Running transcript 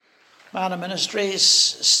Mana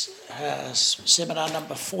Ministries, seminar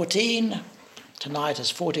number 14. Tonight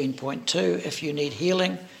is 14.2. If you need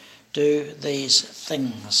healing, do these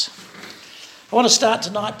things. I want to start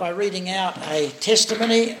tonight by reading out a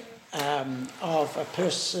testimony of a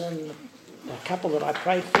couple that I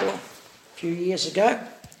prayed for a few years ago.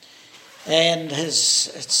 And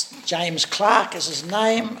it's James Clark is his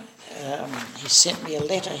name. He sent me a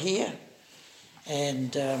letter here,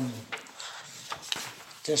 and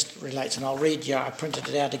just relates, and I'll read you. I printed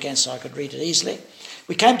it out again so I could read it easily.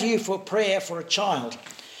 We came to you for prayer for a child.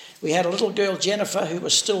 We had a little girl, Jennifer, who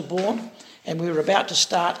was stillborn, and we were about to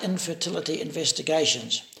start infertility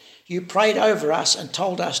investigations. You prayed over us and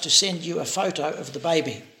told us to send you a photo of the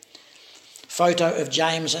baby. Photo of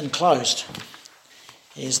James enclosed.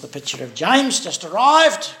 Here's the picture of James, just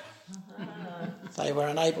arrived. They were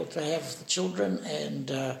unable to have the children, and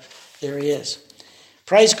there he is.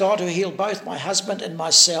 Praise God who healed both my husband and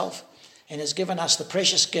myself and has given us the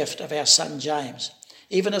precious gift of our son James.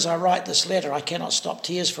 Even as I write this letter, I cannot stop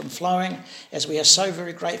tears from flowing as we are so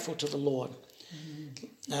very grateful to the Lord.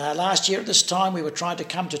 Last year at this time, we were trying to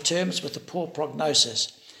come to terms with the poor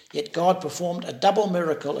prognosis, yet God performed a double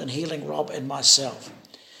miracle in healing Rob and myself.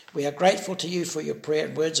 We are grateful to you for your prayer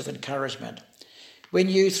and words of encouragement. When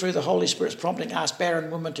you, through the Holy Spirit's prompting, asked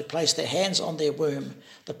barren women to place their hands on their womb,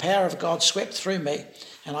 the power of God swept through me,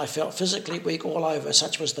 and I felt physically weak all over.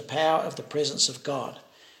 Such was the power of the presence of God.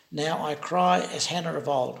 Now I cry as Hannah of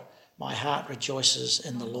old, my heart rejoices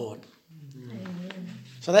in the Lord. Amen.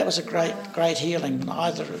 So that was a great healing.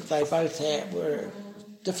 They both were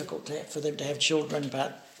difficult for them to have children,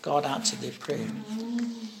 but God answered their prayer.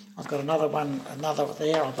 I've got another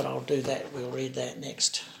there, but I'll do that. We'll read that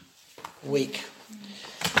next week.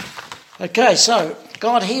 Okay, so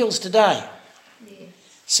God heals today. Yes.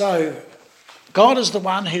 So God is the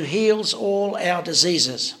one who heals all our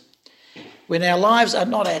diseases. When our lives are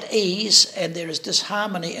not at ease and there is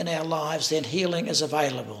disharmony in our lives, then healing is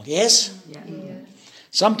available. Yes? Yeah.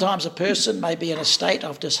 Sometimes a person may be in a state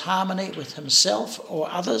of disharmony with himself or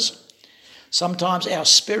others. Sometimes our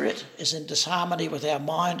spirit is in disharmony with our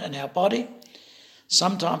mind and our body.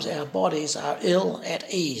 Sometimes our bodies are ill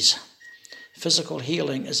at ease. Physical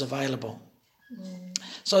healing is available.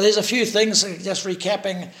 So there's a few things, just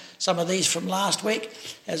recapping some of these from last week,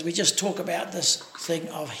 as we just talk about this thing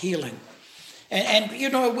of healing. And you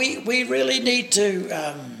know, we really need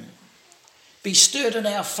to be stirred in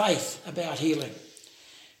our faith about healing,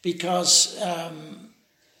 because,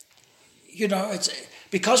 it's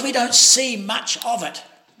because we don't see much of it.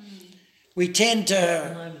 We tend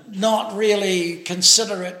to not really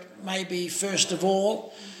consider it maybe first of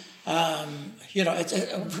all.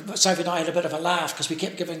 Sophie and I had a bit of a laugh because we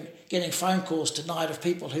kept getting phone calls tonight of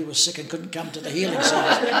people who were sick and couldn't come to the healing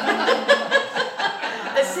service.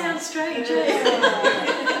 It sounds strange,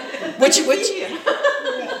 eh?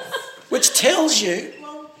 which tells you,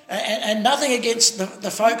 and nothing against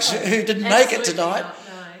the folks who didn't make it tonight,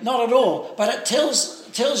 not at all, but it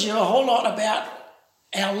tells you a whole lot about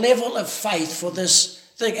our level of faith for this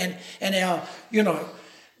thing, and our,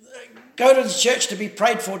 go to the church to be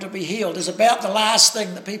prayed for, to be healed is about the last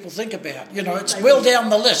thing that people think about. It's well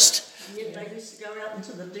down the list. Yet they used to go out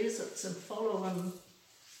into the deserts and follow them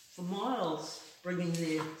for miles, bringing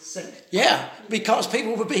their sick. Yeah, because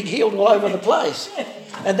people were being healed all over the place.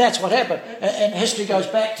 And that's what happened. And history goes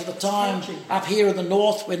back to the time up here in the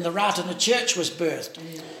north when the Ratana Church was birthed.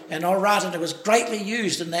 And old Ratana was greatly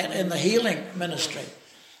used in the healing ministry.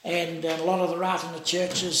 And a lot of the Ratana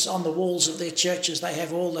churches, on the walls of their churches, they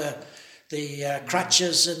have all the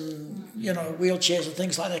crutches and, wheelchairs and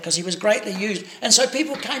things like that, because he was greatly used. And so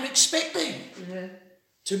people came expecting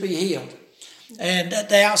to be healed. And at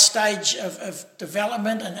our stage of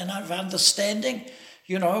development and of understanding,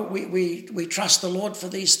 we trust the Lord for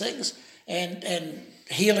these things, and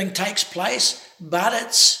healing takes place, but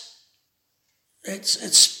it's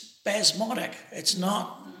spasmodic. It's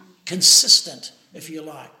not consistent, if you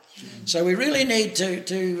like. So we really need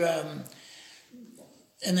to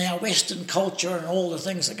in our Western culture and all the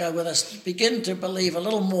things that go with us, begin to believe a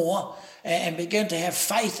little more and begin to have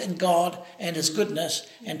faith in God and His goodness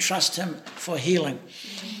and trust Him for healing.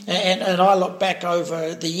 And I look back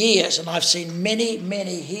over the years and I've seen many,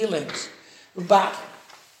 many healings. But,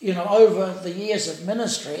 over the years of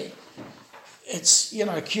ministry, it's,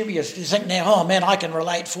 curious. You think now, oh man, I can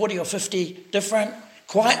relate 40 or 50 different,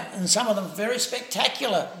 and some of them very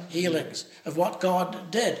spectacular healings of what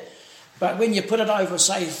God did. But when you put it over,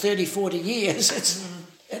 say, 30, 40 years,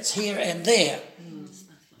 it's here and there.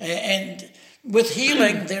 And with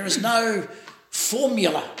healing, there is no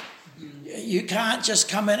formula. You can't just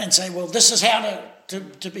come in and say, well, this is how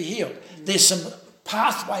to be healed. There's some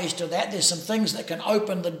pathways to that. There's some things that can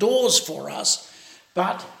open the doors for us,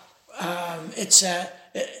 but it's an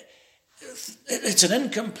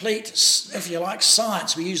incomplete, if you like,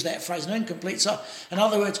 science. We use that phrase, an incomplete science. In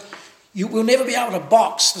other words, you will never be able to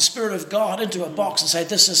box the Spirit of God into a box and say,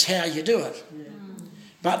 this is how you do it. Yeah.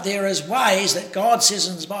 But there is ways that God says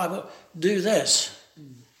in his Bible, do this.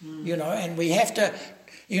 And we have to,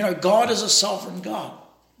 God is a sovereign God.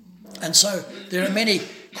 And so there are many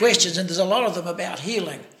questions, and there's a lot of them about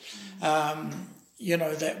healing, that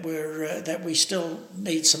we still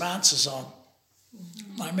need some answers on.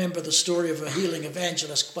 I remember the story of a healing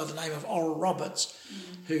evangelist by the name of Oral Roberts,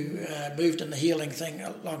 who moved in the healing thing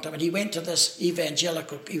a long time. And he went to this he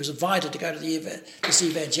was invited to go to this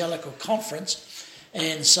evangelical conference,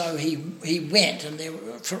 and so he went, and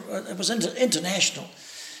it was international,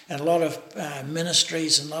 and a lot of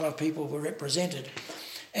ministries and a lot of people were represented.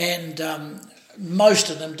 And most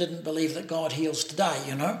of them didn't believe that God heals today,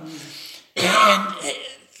 And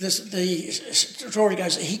the story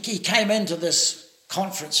goes, he came into this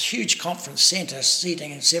conference, huge conference centre,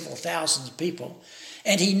 seating several thousand people,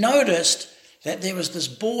 and he noticed that there was this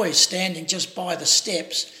boy standing just by the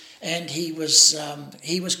steps, and he was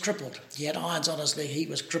crippled. He had irons on his leg. He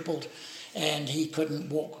was crippled, and he couldn't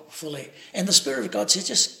walk fully. And the Spirit of God said,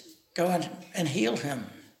 just go and heal him.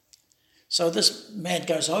 So this man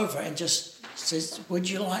goes over and just says, would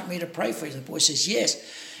you like me to pray for you? The boy says, yes.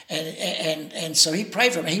 And so he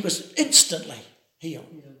prayed for him, and he was instantly healed.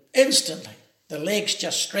 Instantly. The legs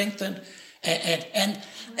just strengthened. And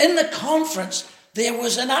in the conference, there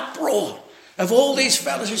was an uproar of all these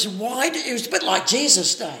fellows who said, it was a bit like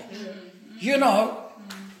Jesus' day.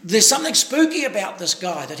 There's something spooky about this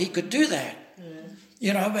guy that he could do that.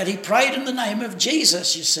 But he prayed in the name of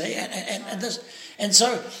Jesus, you see. And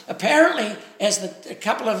so apparently, as a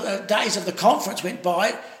couple of days of the conference went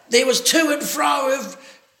by, there was to and fro of,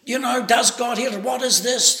 does God heal? What is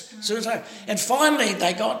this? And finally,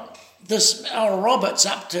 they got this Oral Roberts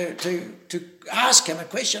up to ask him and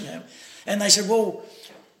question him. And they said, well,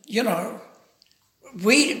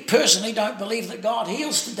 we personally don't believe that God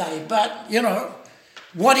heals today, but,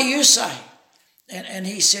 what do you say? And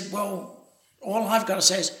he said, well, all I've got to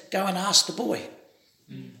say is go and ask the boy.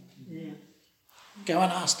 Yeah. Go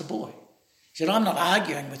and ask the boy. He said, I'm not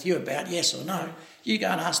arguing with you about yes or no. You go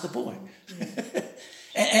and ask the boy. Yeah.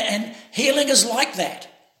 and healing is like that.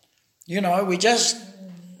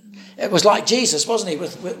 It was like Jesus, wasn't he,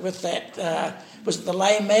 with that, was it the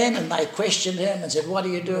lame man? And they questioned him and said, what are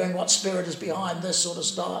you doing? What spirit is behind this sort of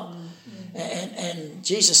style? And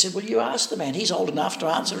Jesus said, well, you ask the man. He's old enough to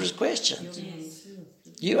answer his questions.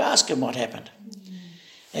 You ask him what happened.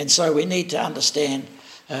 And so we need to understand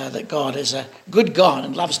that God is a good God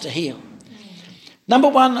and loves to heal. Number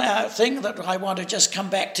one thing that I want to just come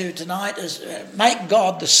back to tonight is make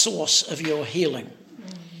God the source of your healing.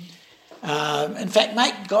 In fact,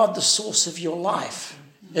 make God the source of your life,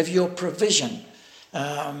 of your provision.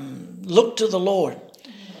 Look to the Lord.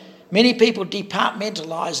 Many people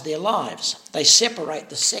departmentalise their lives. They separate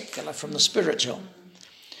the secular from the spiritual.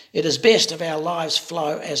 It is best if our lives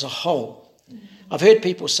flow as a whole. I've heard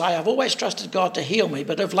people say, I've always trusted God to heal me,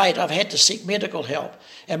 but of late I've had to seek medical help.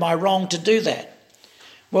 Am I wrong to do that?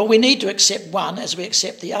 Well, we need to accept one as we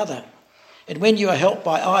accept the other. And when you are helped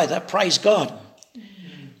by either, praise God.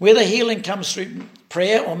 Whether healing comes through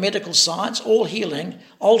prayer or medical science, all healing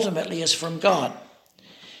ultimately is from God.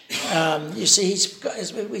 You see,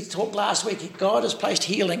 as we talked last week, God has placed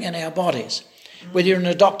healing in our bodies. Whether you're in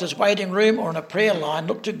a doctor's waiting room or in a prayer line,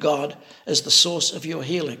 look to God as the source of your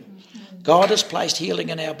healing. God has placed healing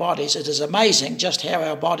in our bodies. It is amazing just how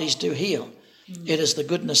our bodies do heal. It is the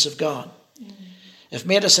goodness of God. If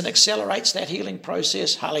medicine accelerates that healing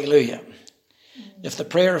process, hallelujah. If the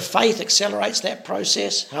prayer of faith accelerates that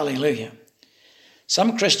process, hallelujah.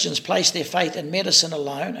 Some Christians place their faith in medicine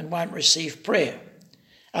alone and won't receive prayer.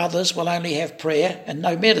 Others will only have prayer and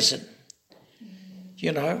no medicine.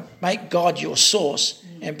 Make God your source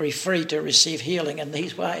and be free to receive healing in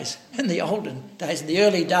these ways. In the olden days, in the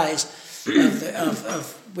early days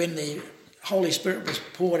of when the Holy Spirit was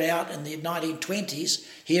poured out in the 1920s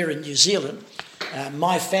here in New Zealand,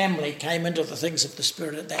 my family came into the things of the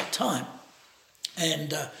Spirit at that time.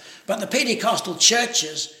 But the Pentecostal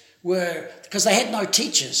churches were, because they had no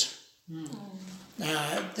teachers.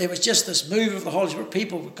 There was just this move of the Holy Spirit.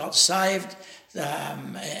 People got saved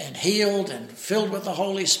and healed and filled with the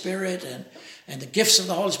Holy Spirit, and the gifts of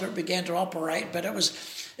the Holy Spirit began to operate. But it was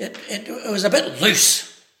a bit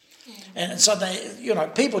loose, and so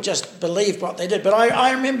people just believed what they did. But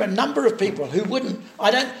I remember a number of people who wouldn't.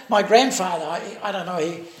 My grandfather, I don't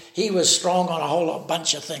know, he was strong on a whole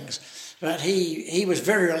bunch of things, but he was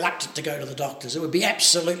very reluctant to go to the doctors. It would be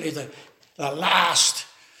absolutely the last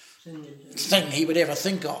thing he would ever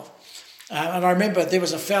think of. And I remember there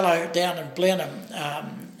was a fellow down in Blenheim,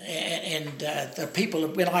 and the people,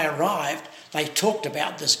 when I arrived, they talked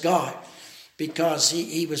about this guy because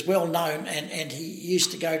he was well known, and he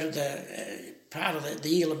used to go to the part of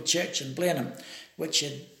the Elim Church in Blenheim, which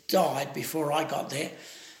had died before I got there.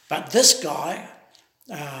 But this guy,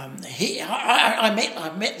 I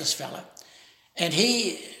met this fellow, and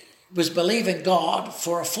he was believing God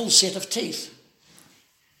for a full set of teeth.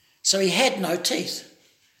 So he had no teeth.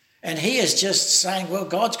 And he is just saying, well,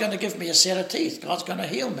 God's going to give me a set of teeth. God's going to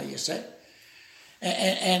heal me, you see.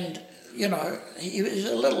 And you know, he was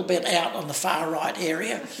a little bit out on the far right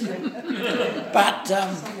area. But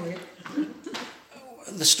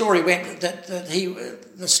the story went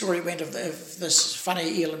of this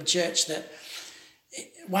funny Elim church that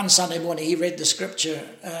one Sunday morning he read the scripture,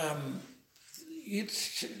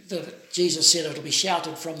 Jesus said it'll be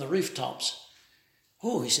shouted from the rooftops.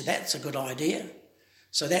 Oh, he said, that's a good idea.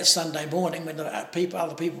 So that Sunday morning when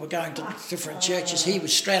other people were going to different churches, he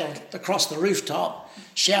was straddled across the rooftop,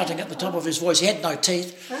 shouting at the top of his voice. He had no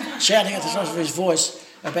teeth, shouting at the top of his voice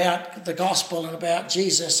about the gospel and about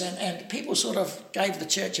Jesus. And people sort of gave the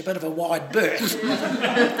church a bit of a wide berth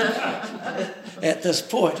at this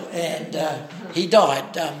point. And he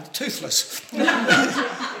died toothless.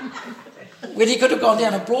 When he could have gone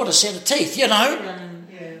down and brought a set of teeth, you know.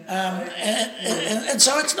 And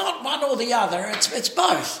so it's not one or the other, it's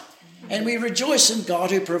both. And we rejoice in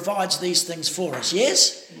God who provides these things for us,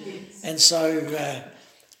 yes? And so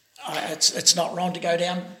it's not wrong to go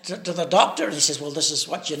down to the doctor. And he says, well, this is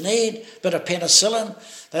what you need, bit of penicillin,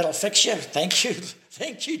 that'll fix you. Thank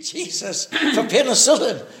you, Jesus, for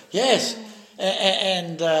penicillin, yes.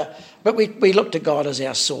 But we look to God as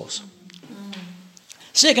our source.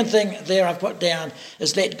 Second thing there I've put down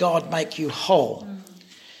is let God make you whole.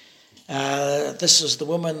 This is the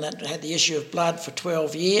woman that had the issue of blood for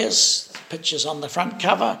 12 years. The picture's on the front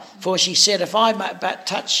cover. For she said, if I may but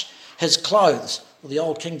touch his clothes, or the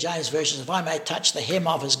old King James version, if I may touch the hem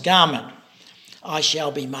of his garment, I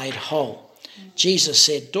shall be made whole. Jesus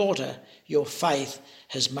said, daughter, your faith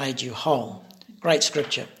has made you whole. Great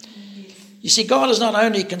scripture. You see, God is not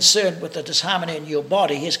only concerned with the disharmony in your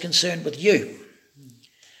body, he's concerned with you.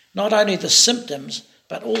 Not only the symptoms,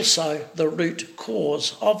 but also the root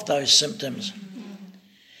cause of those symptoms.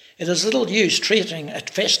 It is little use treating a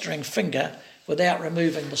festering finger without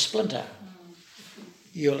removing the splinter.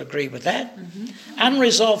 You'll agree with that. Mm-hmm.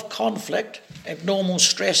 Unresolved conflict, abnormal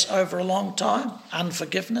stress over a long time,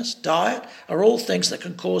 unforgiveness, diet, are all things that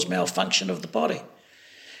can cause malfunction of the body.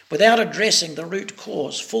 Without addressing the root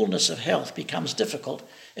cause, fullness of health becomes difficult,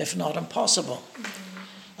 if not impossible.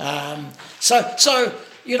 So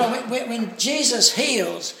you know, when Jesus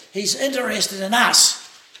heals, he's interested in us,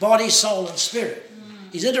 body, soul and spirit.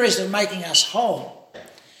 He's interested in making us whole.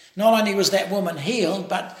 Not only was that woman healed,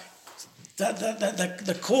 but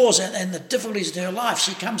the cause and the difficulties in her life,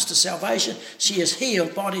 she comes to salvation. She is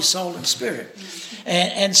healed, body, soul and spirit.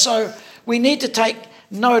 And so we need to take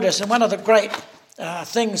notice. And one of the great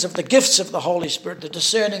things of the gifts of the Holy Spirit, the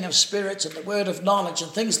discerning of spirits and the word of knowledge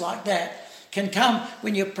and things like that, can come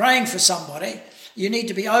when you're praying for somebody. You need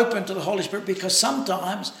to be open to the Holy Spirit because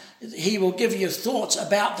sometimes he will give you thoughts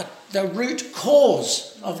about the root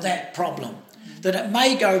cause of that problem. That it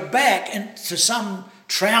may go back into some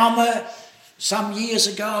trauma some years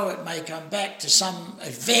ago. It may come back to some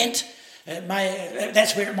event.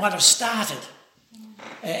 That's where it might have started.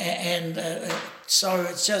 So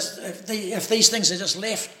it's just, if these things are just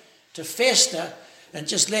left to fester and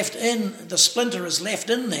just left in, the splinter is left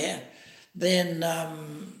in there, then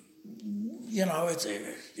you know, it's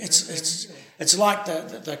like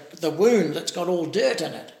the wound that's got all dirt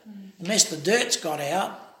in it. Unless the dirt's got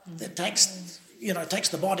out, it takes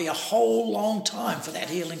the body a whole long time for that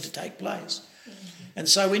healing to take place. And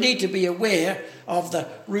so we need to be aware of the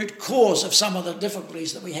root cause of some of the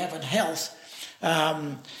difficulties that we have in health,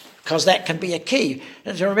 because that can be a key.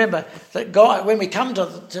 And to remember that God, when we come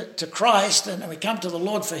to Christ and we come to the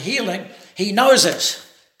Lord for healing, he knows us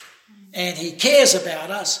and he cares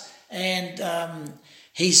about us. And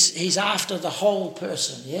he's after the whole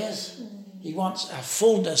person, yes? He wants a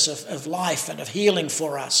fullness of life and of healing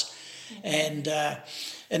for us. And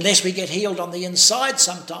unless we get healed on the inside,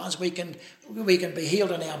 sometimes we can be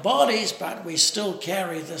healed in our bodies, but we still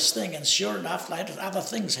carry this thing. And sure enough, later other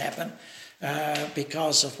things happen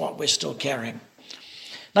because of what we're still carrying.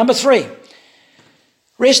 Number 3,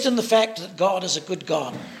 rest in the fact that God is a good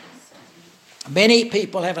God. Many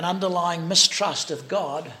people have an underlying mistrust of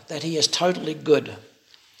God, that he is totally good.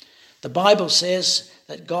 The Bible says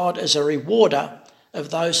that God is a rewarder of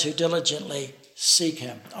those who diligently seek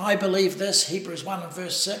him. I believe this, Hebrews 1 and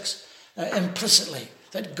verse 6, implicitly,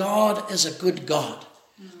 that God is a good God.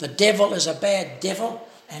 The devil is a bad devil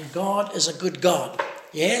and God is a good God.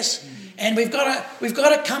 Yes? And we've got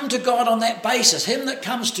to come to God on that basis. Him that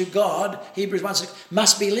comes to God, Hebrews 1 6,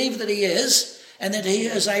 must believe that he is, and that he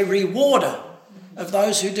is a rewarder of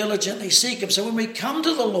those who diligently seek him. So when we come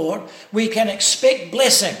to the Lord, we can expect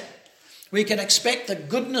blessing. We can expect the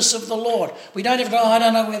goodness of the Lord. We don't have to go, I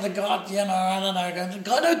don't know whether God, I don't know.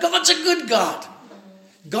 God, no, God's a good God.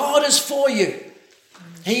 God is for you.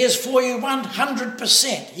 He is for you 100%.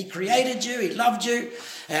 He created you. He loved you.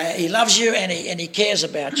 He loves you and he cares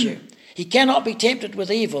about you. He cannot be tempted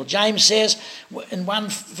with evil. James says in 1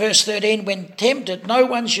 verse 13, when tempted, no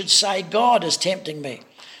one should say, God is tempting me.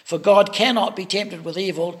 For God cannot be tempted with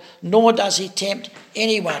evil, nor does he tempt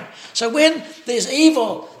anyone. So when there's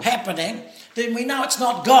evil happening, then we know it's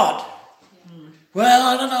not God. Well,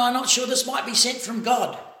 I don't know, I'm not sure, this might be sent from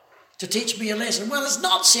God to teach me a lesson. Well, it's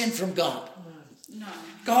not sent from God. No.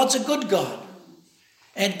 God's a good God.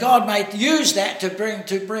 And God may use that to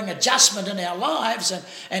bring adjustment in our lives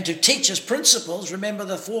and to teach us principles. Remember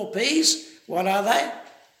the 4 P's? What are they?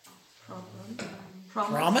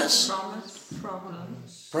 Promise,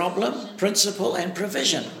 problem, principle, and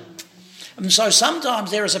provision. And so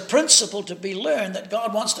sometimes there is a principle to be learned that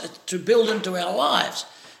God wants to build into our lives.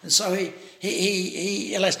 And so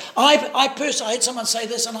he allows. I personally had someone say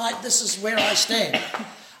this, and this is where I stand.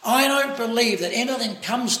 I don't believe that anything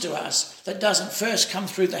comes to us that doesn't first come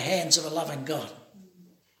through the hands of a loving God.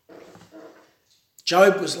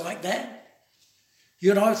 Job was like that.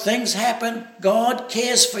 Things happen. God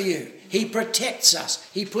cares for you. He protects us.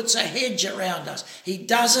 He puts a hedge around us. He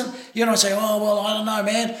doesn't, say, oh, well, I don't know,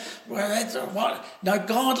 man. Well, that's what? No,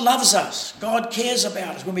 God loves us. God cares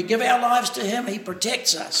about us. When we give our lives to him, he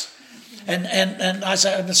protects us. And I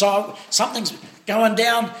say, and so something's going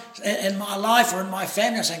down in my life or in my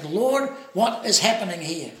family. I'm saying, Lord, what is happening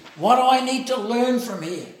here? What do I need to learn from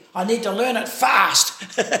here? I need to learn it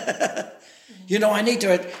fast. I need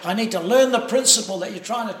to learn the principle that you're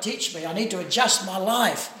trying to teach me. I need to adjust my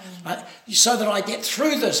life so that I get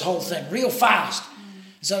through this whole thing real fast.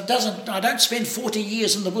 So I don't spend 40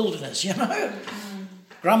 years in the wilderness,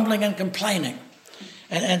 grumbling and complaining.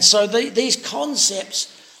 And so these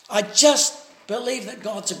concepts, I just believe that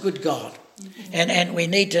God's a good God. And we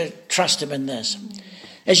need to trust him in this.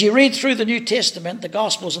 As you read through the New Testament, the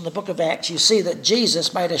Gospels and the book of Acts, you see that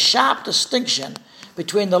Jesus made a sharp distinction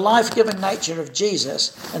between the life-giving nature of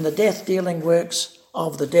Jesus and the death-dealing works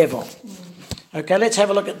of the devil. Okay, let's have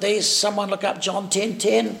a look at these. Someone look up John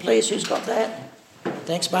 10:10, please. Who's got that?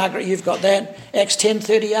 Thanks, Margaret. You've got that. Acts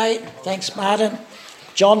 10:38. Thanks, Martin.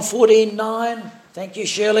 John 14:9. Thank you,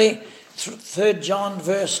 Shirley. 3 John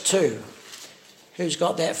verse 2. Who's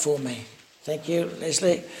got that for me? Thank you,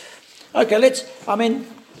 Leslie. Okay,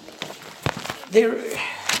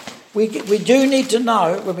 we do need to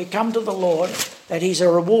know when we come to the Lord that he's a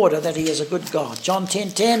rewarder, that he is a good God. John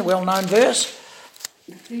 10:10, well-known verse.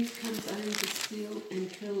 The thief comes only to steal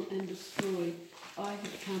and kill and destroy. I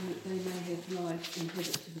have come that they may have life and have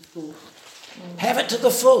it to the full. Have it to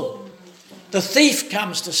the full. The thief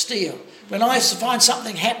comes to steal. When I find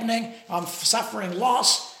something happening, I'm suffering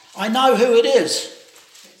loss, I know who it is.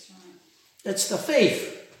 It's the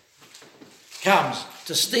thief. Comes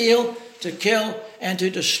to steal, to kill, and to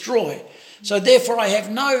destroy. So therefore I have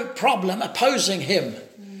no problem opposing him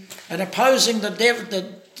and opposing the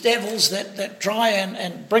devils that try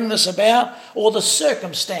and bring this about, or the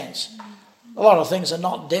circumstance. A lot of things are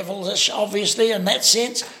not devilish, obviously, in that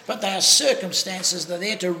sense, but they are circumstances that are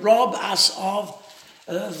there to rob us of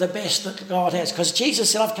the best that God has. Because Jesus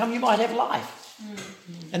said, I've come you might have life,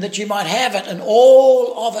 and that you might have it in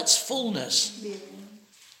all of its fullness.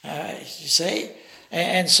 You see?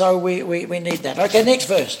 And so we need that. Okay, next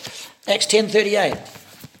verse. Acts 10:38.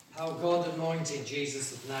 How God anointed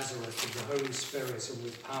Jesus of Nazareth with the Holy Spirit and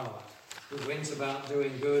with power, who went about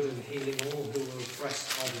doing good and healing all who were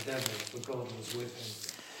oppressed by the devil, for God was with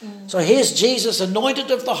him. So here's Jesus, anointed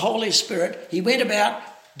of the Holy Spirit. He went about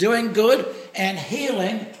doing good and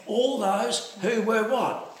healing all those who were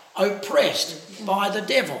what? Oppressed by the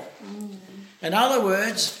devil. In other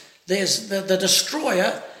words, there's the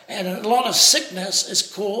destroyer, and a lot of sickness is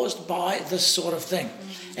caused by this sort of thing.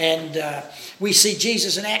 And we see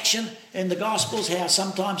Jesus in action in the Gospels, how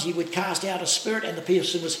sometimes he would cast out a spirit and the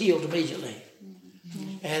person was healed immediately.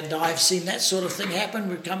 And I've seen that sort of thing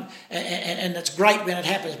happen. And it's great when it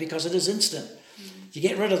happens because it is instant. You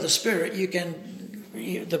get rid of the spirit,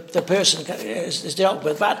 the person is dealt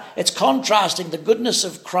with. But it's contrasting the goodness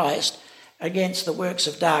of Christ against the works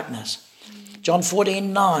of darkness. John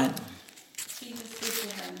 14:9. Jesus said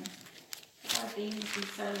to him, "Have I been with you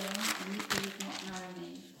so long, and yet you do not know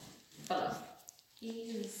me? Philip, he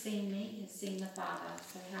who has seen me has seen the Father.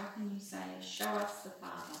 So how can you say, 'Show us the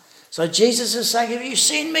Father'?" So Jesus is saying, have you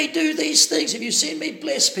seen me do these things? Have you seen me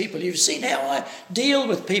bless people? You've seen how I deal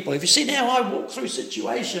with people. Have you seen how I walk through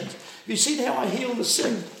situations? Have you seen how I heal the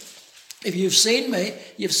sick? If you've seen me,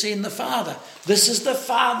 you've seen the Father. This is the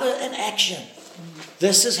Father in action.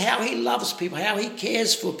 This is how he loves people, how he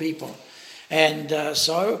cares for people. And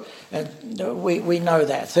we know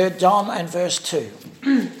that. 3 John and verse 2.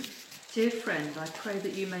 Dear friend, I pray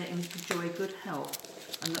that you may enjoy good health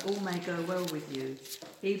and that all may go well with you,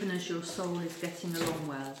 even as your soul is getting along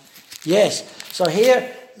well. Yes. So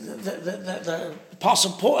here the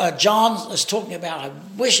Apostle Paul, John is talking about, I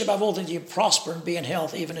wish above all that you prosper and be in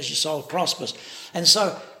health, even as your soul prospers. And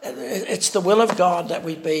so it's the will of God that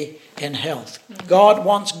we be in health. God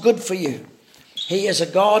wants good for you. He is a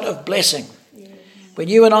God of blessing. When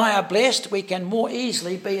you and I are blessed, we can more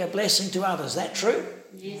easily be a blessing to others. Is that true?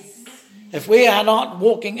 Yes. If we are not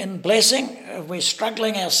walking in blessing, if we're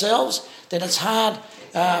struggling ourselves, then it's hard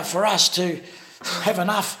for us to have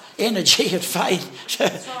enough energy and faith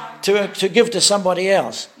to give to somebody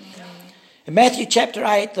else. In Matthew chapter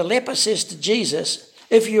 8, the leper says to Jesus,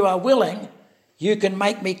 "If you are willing, you can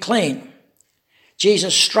make me clean."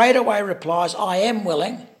 Jesus straight away replies, "I am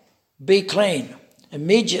willing, be clean."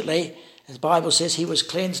 Immediately, as the Bible says, he was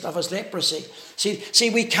cleansed of his leprosy. See,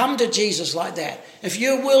 we come to Jesus like that. If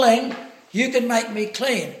you're willing, you can make me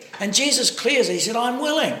clean. And Jesus clears it. He said, "I'm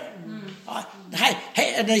willing."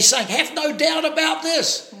 And he's saying, have no doubt about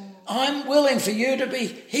this. I'm willing for you to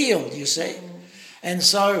be healed, you see. And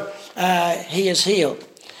so he is healed.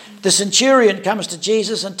 The centurion comes to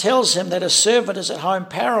Jesus and tells him that his servant is at home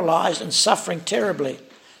paralyzed and suffering terribly.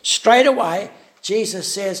 Straight away,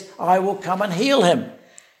 Jesus says, "I will come and heal him."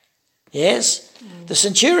 Yes? The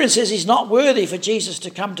centurion says he's not worthy for Jesus to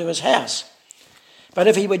come to his house. But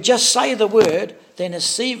if he would just say the word, then his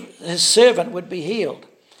servant would be healed.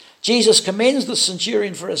 Jesus commends the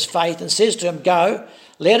centurion for his faith and says to him, "Go,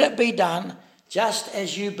 let it be done just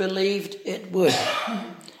as you believed it would."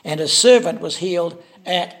 And his servant was healed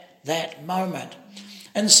at that moment.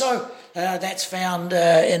 And so that's found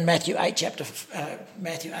in Matthew 8,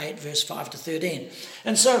 verse 5 to 13.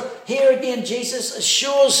 And so here again, Jesus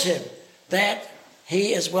assures him that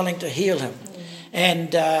he is willing to heal him.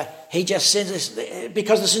 And he just says this,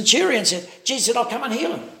 because the centurion said, Jesus said, "I'll come and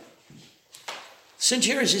heal him."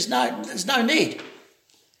 Centurion says, "No, there's no need.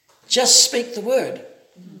 Just speak the word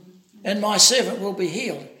and my servant will be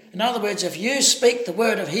healed." In other words, if you speak the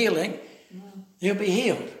word of healing, you'll be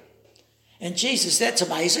healed. And Jesus, that's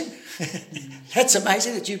amazing. That's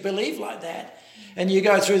amazing that you believe like that. And you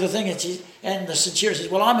go through the thing and the centurion says,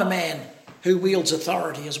 "Well, I'm a man who wields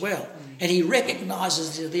authority as well." And he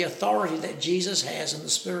recognises the authority that Jesus has in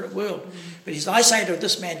the spirit world. But I say to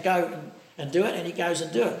this man, "Go and do it," and he goes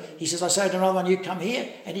and do it. He says, "I say to another one, you come here,"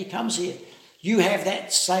 and he comes here. You have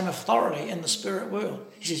that same authority in the spirit world.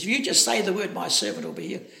 He says, "If you just say the word, my servant will be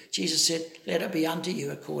healed." Jesus said, "Let it be unto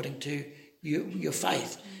you according to your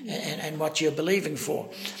faith and what you're believing for."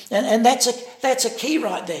 And that's a key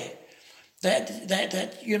right there.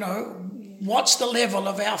 That you know, what's the level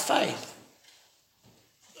of our faith?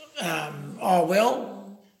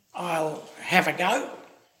 I'll have a go.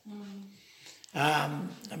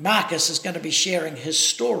 Marcus is going to be sharing his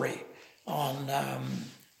story on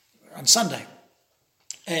Sunday,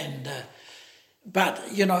 but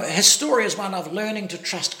you know, his story is one of learning to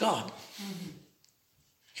trust God.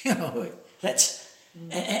 You know, that's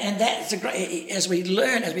a great. As we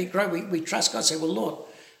learn, as we grow, we trust God. Say, "Well, Lord,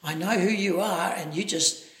 I know who you are, and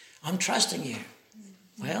I'm trusting you."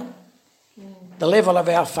 Well, the level of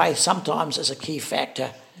our faith sometimes is a key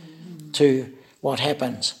factor to what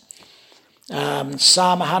happens.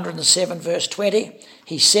 Psalm 107 verse 20,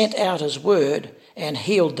 he sent out his word and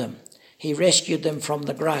healed them. He rescued them from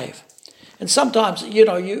the grave. And sometimes, you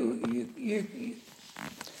know,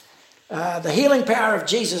 the healing power of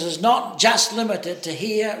Jesus is not just limited to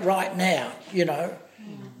here, right now, you know.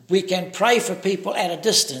 We can pray for people at a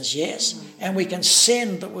distance, yes, and we can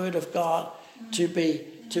send the word of God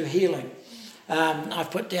to healing.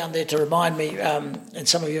 I've put down there to remind me, and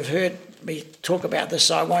some of you have heard me talk about this,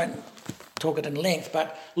 so I won't talk it in length,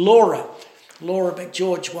 but Laura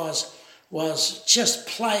McGeorge was just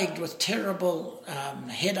plagued with terrible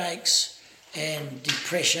headaches and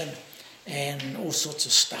depression and all sorts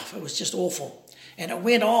of stuff. It was just awful. And it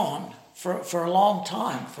went on for a long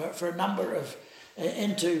time, for a number of,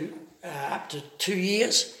 up to 2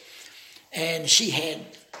 years. And she had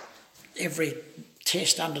every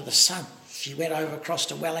test under the sun. She went over across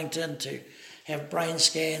to Wellington to have brain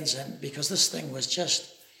scans, and because this thing was just...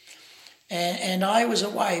 And I was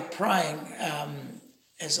away praying,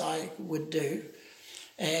 as I would do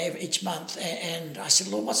each month, and I said,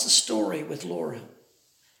 Lord, what's the story with Laura?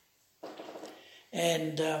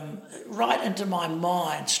 And right into my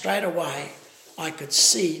mind, straight away, I could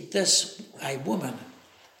see a woman,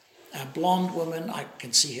 a blonde woman, I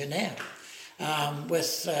can see her now,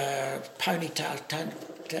 with ponytail,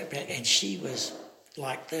 and she was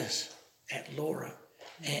like this at Laura,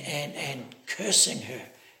 and cursing her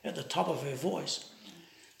at the top of her voice.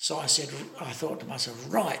 So I thought to myself,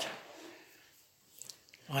 right,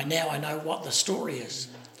 I know what the story is.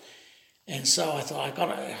 And so I thought,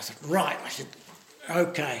 I said, right, I said,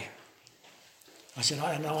 okay. I said,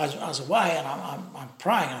 I know I was away, and I'm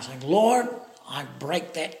praying. I was saying, Lord, I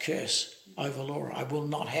break that curse over Laura. I will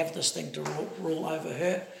not have this thing to rule over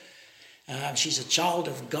her. She's a child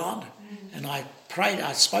of God. And I prayed,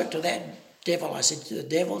 I spoke to that devil. I said to the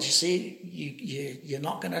devil, you see, you're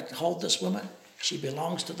not going to hold this woman. She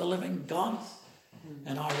belongs to the living God.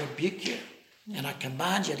 And I rebuke you. And I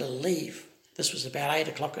command you to leave. This was about 8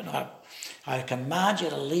 o'clock at night. I command you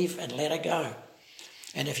to leave and let her go.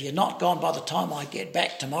 And if you're not gone by the time I get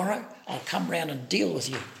back tomorrow, I'll come round and deal with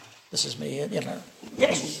you. This is me,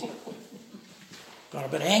 Yes. Got a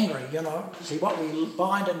bit angry, See, what we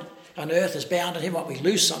bind on earth is bound in him. What we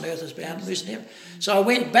loose on earth is bound and loose in him. So I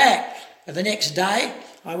went back. And the next day,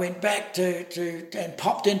 I went back and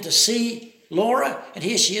popped in to see Laura. And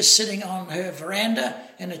here she is sitting on her veranda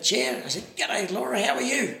in a chair. I said, G'day, Laura, how are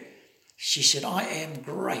you? She said, I am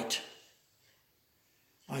great.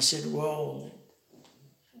 I said, well,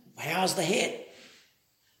 how's the head?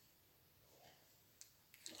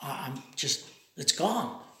 It's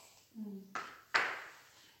gone.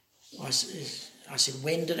 I said,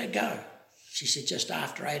 when did it go? She said, just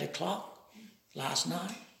after 8 o'clock last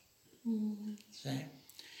night. See?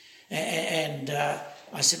 And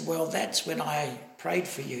I said, well, that's when I prayed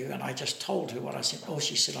for you, and I just told her what I said. Oh,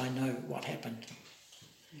 she said, I know what happened.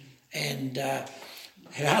 And her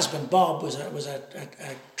husband, Bob, was a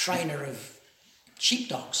trainer of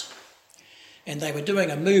sheepdogs. And they were doing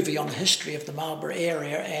a movie on the history of the Marlborough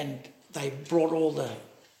area, and they brought all the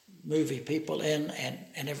movie people in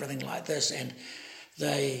and everything like this. And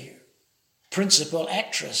the principal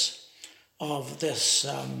actress of this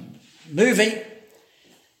movie,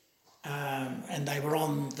 and they were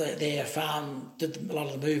on their farm, did a lot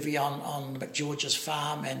of the movie on McGeorge's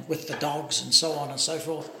farm and with the dogs and so on and so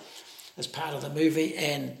forth as part of the movie.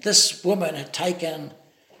 And this woman had taken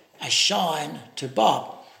a shine to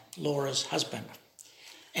Bob, Laura's husband,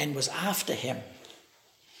 and was after him.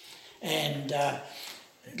 And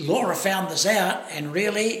Laura found this out and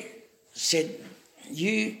really said,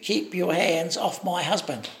 you keep your hands off my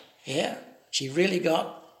husband. Yeah, she really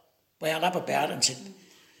got wound up about it and said,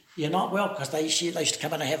 you're not well, because they used to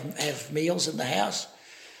come in and have meals in the house,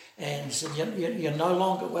 and said, you're no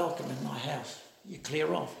longer welcome in my house. You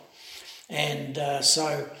clear off. And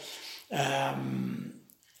so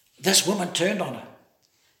this woman turned on her.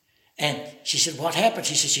 And she said, what happened?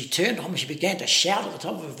 She said she turned on me. She began to shout at the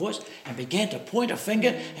top of her voice and began to point a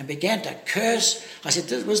finger and began to curse. I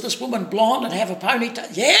said, was this woman blonde and have a ponytail?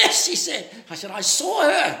 Yes, she said. I said, I saw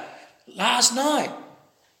her last night,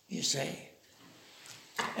 you see.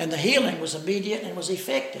 And the healing was immediate and was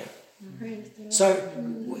effective. So,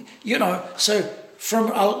 so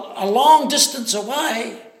from a long distance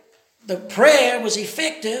away, the prayer was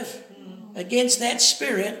effective against that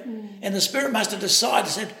spirit. And the spirit must have decided,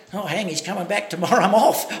 said, oh, he's coming back tomorrow, I'm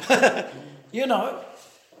off.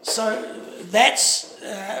 So that's,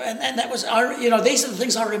 and that was, these are the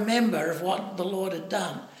things I remember of what the Lord had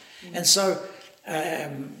done. And so,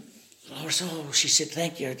 she said,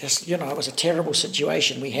 thank you. Just, it was a terrible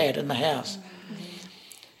situation we had in the house.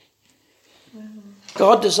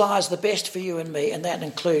 God desires the best for you and me, and that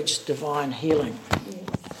includes divine healing.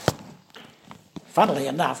 Funnily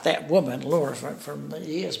enough, that woman, Laura, from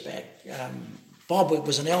years back, Bob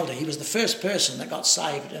was an elder. He was the first person that got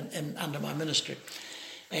saved under my ministry,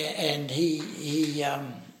 and he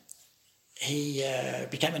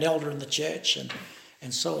became an elder in the church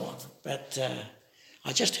and so on. But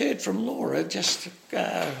I just heard from Laura just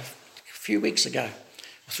a few weeks ago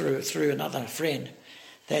through another friend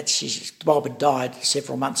that Bob had died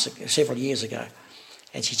several years ago,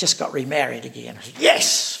 and she just got remarried again. I said,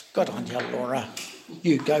 yes. Good on you, Laura.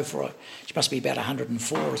 You go for it. She must be about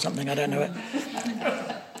 104 or something, I don't know it.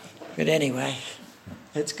 But anyway,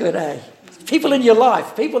 It's good, eh? People in your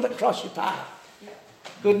life, people that cross your path.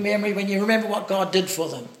 Good memory when you remember what God did for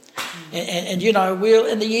them. And you know,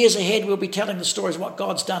 in the years ahead, we'll be telling the stories of what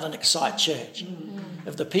God's done in Excite Church,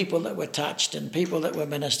 of the people that were touched and people that were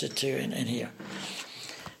ministered to in here.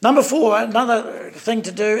 Number 4, another thing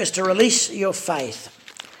to do is to release your faith.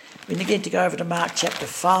 We need to go over to Mark chapter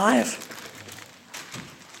 5.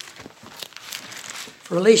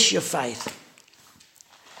 Release your faith.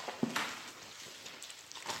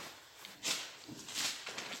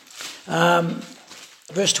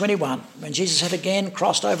 Verse 21, when Jesus had again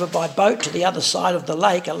crossed over by boat to the other side of the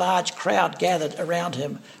lake, a large crowd gathered around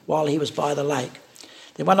him while he was by the lake.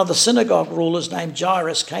 Then one of the synagogue rulers named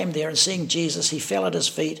Jairus came there, and seeing Jesus, he fell at his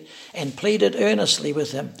feet and pleaded earnestly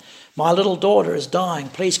with him, "My little daughter is dying.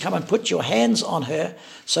 Please come and put your hands on her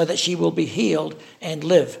so that she will be healed and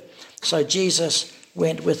live." So Jesus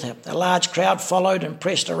went with him. A large crowd followed and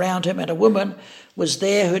pressed around him, and a woman was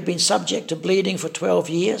there who had been subject to bleeding for 12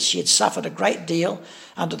 years. She had suffered a great deal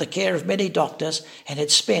under the care of many doctors and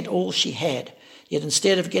had spent all she had. Yet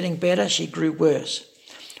instead of getting better, she grew worse.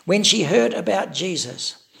 When she heard about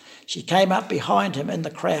Jesus, she came up behind him in the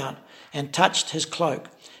crowd and touched his cloak,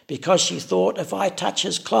 because she thought, "If I touch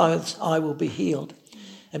his clothes, I will be healed."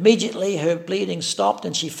 Immediately her bleeding stopped,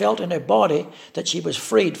 and she felt in her body that she was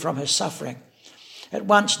freed from her suffering. At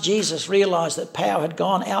once Jesus realized that power had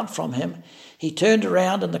gone out from him. He turned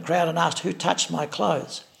around in the crowd and asked, "Who touched my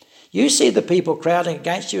clothes?" "You see the people crowding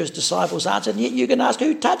against you," his disciples answered, "and yet you can ask,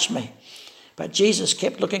 'Who touched me?'" But Jesus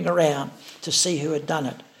kept looking around to see who had done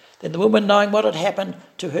it. Then the woman, knowing what had happened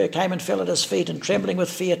to her, came and fell at his feet, and trembling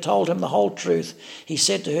with fear told him the whole truth. He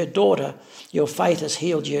said to her, "Daughter, your faith has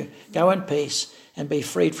healed you. Go in peace and be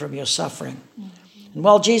freed from your suffering." And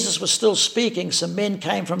while Jesus was still speaking, some men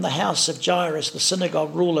came from the house of Jairus, the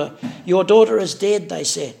synagogue ruler. "Your daughter is dead," they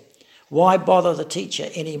said. "Why bother the teacher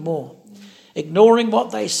anymore?" Ignoring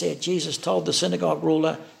what they said, Jesus told the synagogue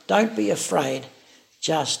ruler, "Don't be afraid,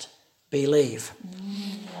 just believe."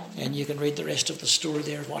 And you can read the rest of the story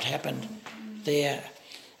there of what happened there.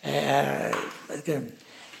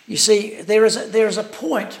 You see, there is a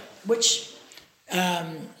point which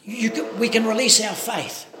we can release our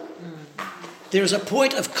faith. There is a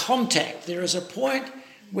point of contact. There is a point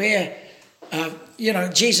where,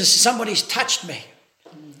 Jesus, somebody's touched me.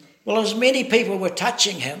 Well, as many people were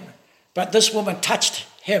touching him, but this woman touched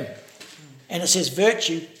him. And it says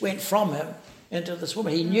virtue went from him into this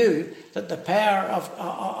woman. He knew that the power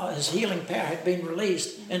of his healing power had been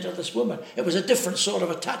released into this woman. It was a different sort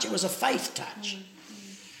of a touch. It was a faith touch.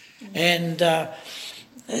 And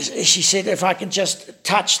she said, "If I can just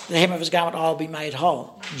touch the hem of his garment, I'll be made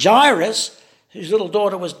whole." Jairus, whose little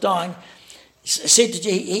daughter was dying, said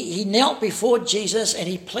he knelt before Jesus and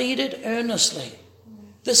he pleaded earnestly.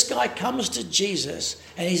 This guy comes to Jesus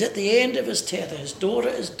and he's at the end of his tether. His daughter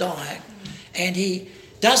is dying and he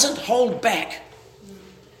doesn't hold back.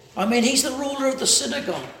 I mean, he's the ruler of the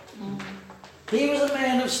synagogue. He was a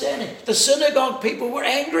man of standing. The synagogue people were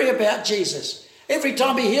angry about Jesus. Every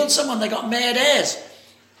time he healed someone, they got mad as.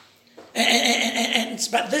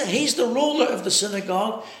 But he's the ruler of the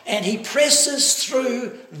synagogue, and he presses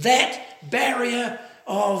through that barrier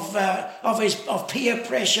of peer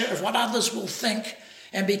pressure, of what others will think.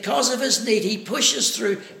 And because of his need, he pushes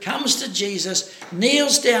through, comes to Jesus,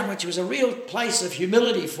 kneels down, which was a real place of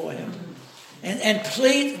humility for him, and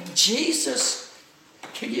plead, "Jesus,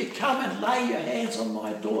 can you come and lay your hands on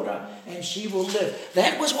my daughter and she will live?"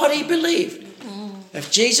 That was what he believed.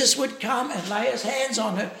 If Jesus would come and lay his hands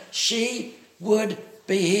on her, she would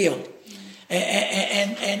be healed.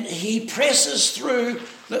 And he presses through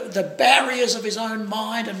the barriers of his own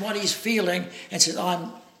mind and what he's feeling and says,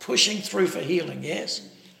 "I'm pushing through for healing," yes.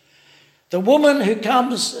 The woman who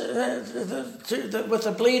comes with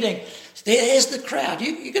the bleeding, there's the crowd.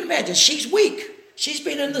 You can imagine, she's weak. She's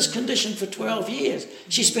been in this condition for 12 years.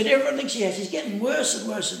 She's spent everything she has. She's getting worse and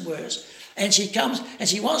worse and worse. And she comes and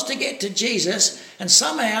she wants to get to Jesus, and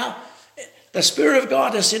somehow the Spirit of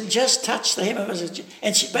God has said, "Just touch the hem of his."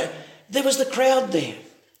 But there was the crowd there.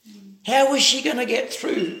 How was she going to get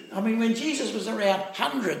through? I mean, when Jesus was around,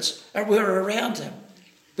 hundreds were around him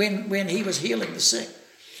when he was healing the sick.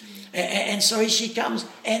 And so she comes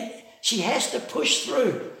and she has to push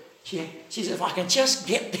through. She says, "If I can just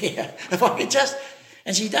get there, if I can just..."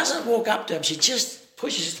 And she doesn't walk up to him. She just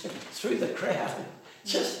pushes through the crowd.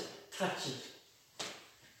 Just touches.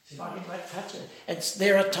 If I can touch it.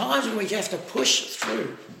 There are times when we have to push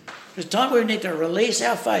through. There's a time where we need to release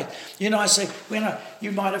our faith. I say,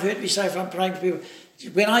 you might have heard me say if I'm praying for people,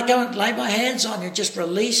 when I go and lay my hands on you, just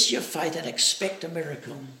release your faith and expect a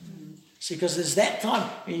miracle. See, because there's that time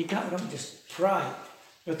when you can't just pray.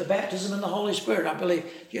 with the baptism in the Holy Spirit. I believe,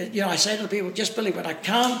 I say to the people, just believe when I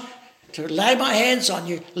come to lay my hands on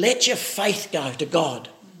you, let your faith go to God.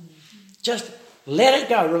 Just let it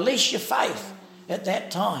go. Release your faith at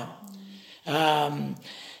that time.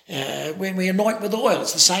 When we anoint with oil,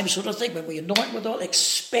 it's the same sort of thing. When we anoint with oil,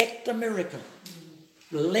 expect a miracle.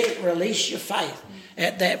 Release your faith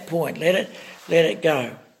at that point. Let it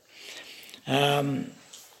go. In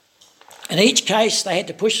each case, they had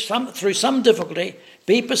to push through some difficulty,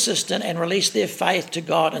 be persistent, and release their faith to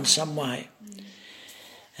God in some way.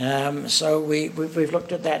 So we've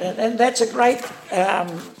looked at that, and that's a great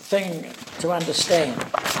thing to understand.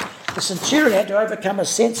 The centurion had to overcome a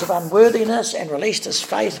sense of unworthiness and released his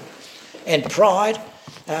faith and pride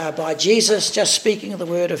by Jesus just speaking the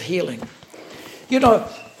word of healing.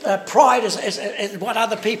 Pride is what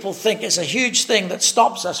other people think is a huge thing that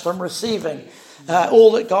stops us from receiving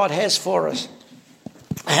all that God has for us.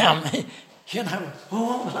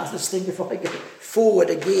 Will others think if I go forward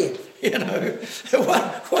again? I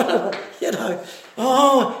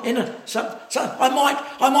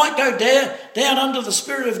might go down under the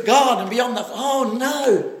Spirit of God and beyond the. Oh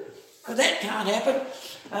no, that can't happen.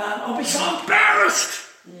 I'll be so embarrassed.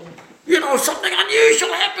 Something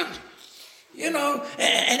unusual happens. And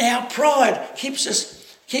our pride keeps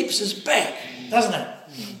us back, doesn't it?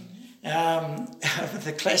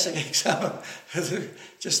 The classic example,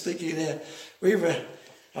 just thinking there,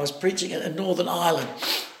 I was preaching in Northern Ireland,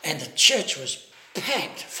 and the church was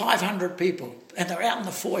packed, 500 people, and they were out in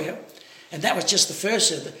the foyer, and that was just the first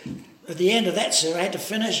service. At the end of that service, I had to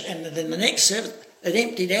finish, and then the next service, it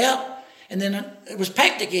emptied out, and then it was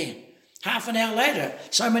packed again. Half an hour later,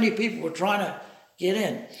 so many people were trying to get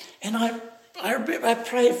in, and I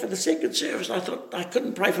prayed for the second service. I thought I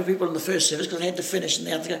couldn't pray for people in the first service because I had to finish and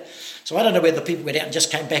they had to go. So I don't know whether the people went out and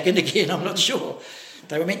just came back in again. I'm not sure.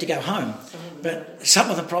 They were meant to go home, but some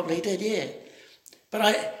of them probably did, yeah.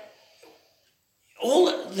 But all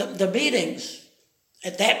the meetings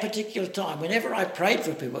at that particular time, whenever I prayed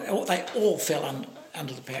for people, they all fell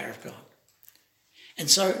under the power of God. And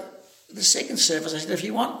so the second service, I said, if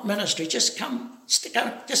you want ministry, just come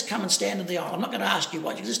and stand in the aisle. I'm not going to ask you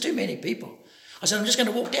what, because there's too many people. I said, I'm just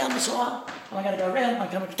going to walk down this aisle, and I'm going to go around, I'm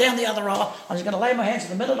going to go down the other aisle, I'm just going to lay my hands,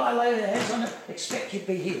 and the minute I lay my hands on it, expect you to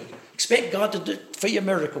be healed. Expect God to do for your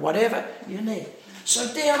miracle, whatever you need.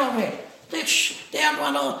 So down I went, down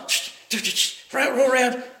one aisle, all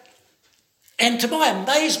around, and to my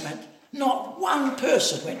amazement, not one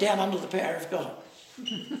person went down under the power of God.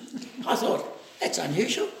 I thought, that's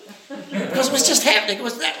unusual. Because it was just happening. It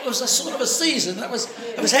was a sort of a season. It was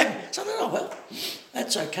happening. So I thought, oh, well,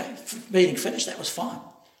 that's okay. Meeting finished, that was fine.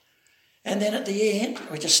 And then at the end,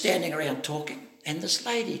 we're just standing around talking, and this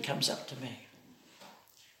lady comes up to me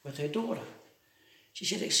with her daughter. She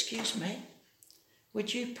said, excuse me,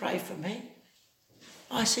 would you pray for me?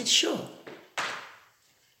 I said, sure.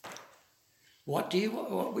 What do you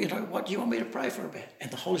want me to pray for about? And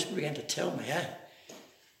the Holy Spirit began to tell me, hey.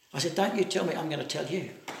 I said, don't you tell me, I'm going to tell you.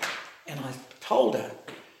 And I told her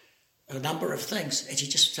a number of things, and she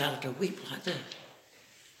just started to weep like that.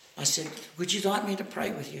 I said, would you like me to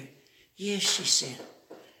pray with you? Yes, she said.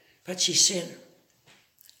 But she said,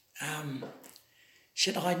 I'm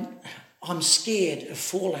scared of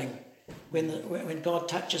falling when God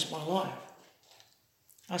touches my life.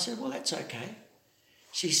 I said, well, that's okay.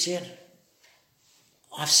 She said,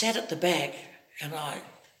 I've sat at the back, and I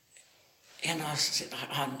said,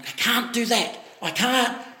 I can't do that. I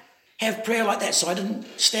can't have prayer like that. So I didn't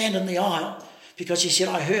stand in the aisle, because she said,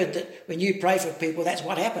 I heard that when you pray for people, that's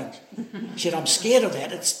what happens. She said, I'm scared of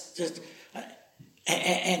that. It's just,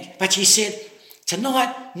 but she said,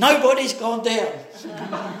 tonight, nobody's gone down.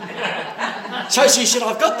 So she said,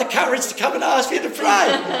 I've got the courage to come and ask you to pray.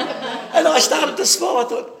 And I started to smile. I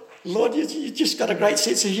thought, Lord, you just got a great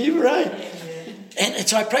sense of humour, eh? And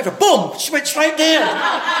so I prayed for, boom, went straight down.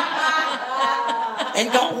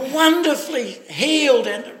 And got wonderfully healed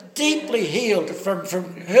and deeply healed from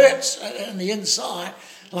hurts in the inside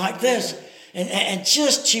like this. And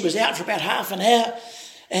just, she was out for about half an hour.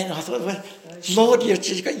 And I thought, well, Lord,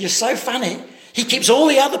 you're so funny. He keeps all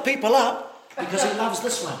the other people up because he loves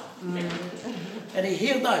this one. And he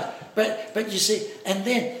healed those. But you see, and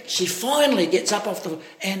then she finally gets up off the,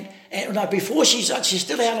 and before she's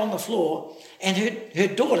still out on the floor, and her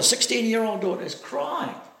daughter, 16-year-old daughter, is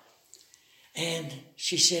crying. And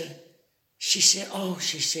she said,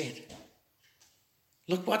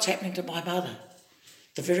 look what's happening to my mother.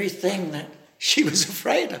 The very thing that she was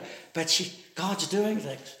afraid of. But God's doing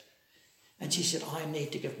things. And she said, I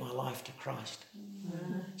need to give my life to Christ.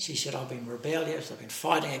 Mm-hmm. She said, I've been rebellious, I've been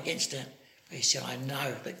fighting against it. But she said, I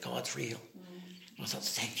know that God's real. Mm-hmm. I thought,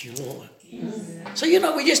 thank you, Lord. So,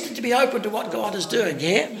 we just need to be open to what God is doing,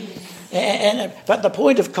 yeah? But the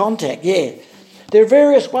point of contact, yeah. There are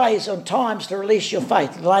various ways and times to release your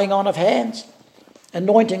faith. Laying on of hands,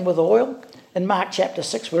 anointing with oil. In Mark chapter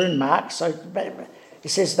 6, we're in Mark, so it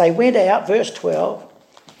says they went out, verse 12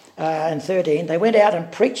 and 13, they went out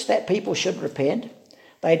and preached that people should repent.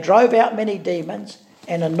 They drove out many demons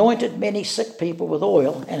and anointed many sick people with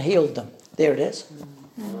oil and healed them. There it is.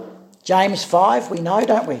 James 5, we know,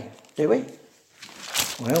 don't we? Do we?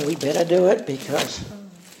 Well, we better do it because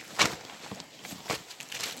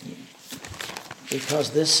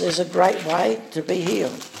this is a great way to be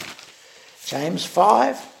healed. James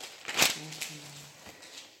 5.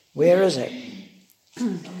 Where is it?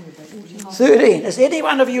 13. Is any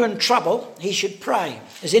one of you in trouble? He should pray.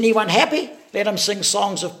 Is anyone happy? Let him sing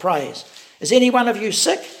songs of praise. Is any one of you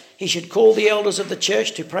sick? He should call the elders of the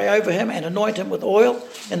church to pray over him and anoint him with oil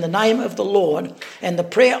in the name of the Lord. And the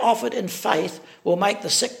prayer offered in faith will make the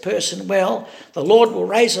sick person well. The Lord will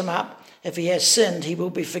raise him up. If he has sinned, he will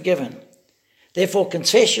be forgiven. Therefore,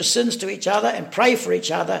 confess your sins to each other and pray for each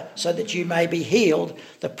other so that you may be healed.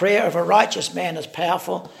 The prayer of a righteous man is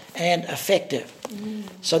powerful and effective.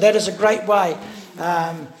 So that is a great way.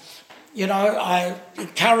 I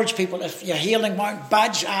encourage people, if your healing won't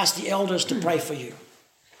budge, ask the elders to pray for you.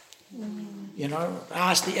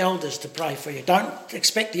 Ask the elders to pray for you. Don't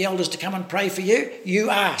expect the elders to come and pray for you. You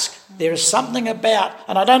ask. There is something about,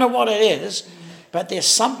 and I don't know what it is, but there's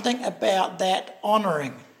something about that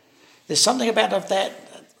honouring. There's something about that,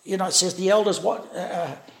 it says the elders, what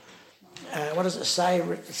does it say?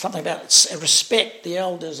 Something about respect the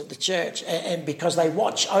elders of the church, and because they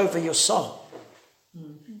watch over your soul.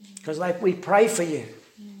 Because we pray for you.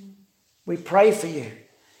 We pray for you.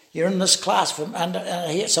 You're in this class from under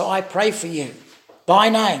here, so I pray for you by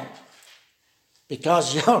name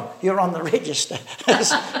because you're on the register.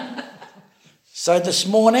 So this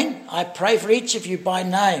morning, I pray for each of you by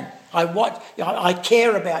name. I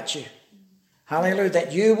care about you. Hallelujah,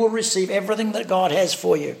 that you will receive everything that God has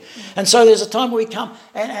for you. And so there's a time where we come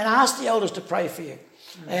and ask the elders to pray for you.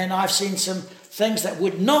 And I've seen some things that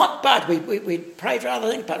would not budge. We prayed for other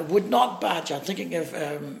things, but it would not budge. I'm thinking of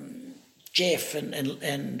Jeff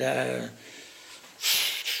and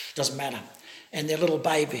doesn't matter. And their little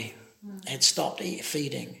baby had stopped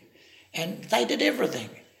feeding. And they did everything.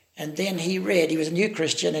 And then he was a new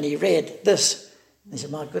Christian, and he read this. And he said,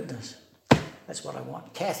 my goodness. That's what I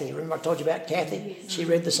want. Kathy, remember I told you about Kathy? She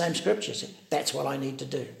read the same scripture. Said, that's what I need to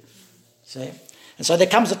do. See? And so there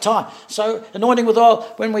comes a time. So anointing with oil,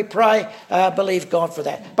 when we pray, believe God for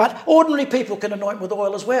that. But ordinary people can anoint with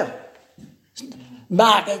oil as well.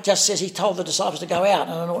 Mark just says he told the disciples to go out.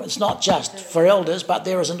 And it's not just for elders, but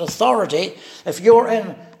there is an authority. If you're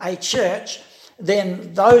in a church,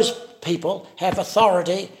 then those people have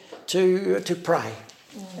authority to pray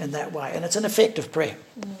in that way. And it's an effective prayer.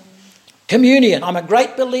 Communion. I'm a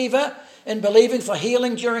great believer in believing for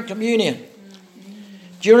healing during communion.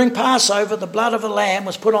 During Passover, the blood of a lamb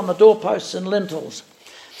was put on the doorposts and lintels.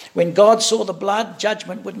 When God saw the blood,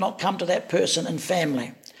 judgment would not come to that person and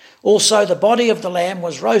family. Also, the body of the lamb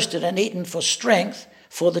was roasted and eaten for strength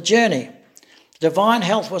for the journey. Divine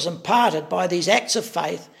health was imparted by these acts of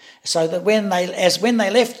faith, so that when they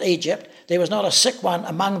left Egypt, there was not a sick one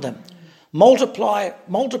among them.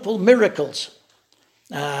 Multiple miracles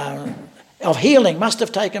of healing must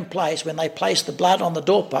have taken place when they placed the blood on the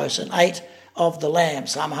doorpost and ate of the lamb.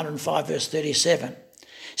 Psalm 105 verse 37.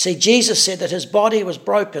 See, Jesus said that his body was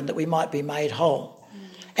broken that we might be made whole.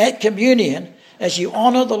 At communion, as you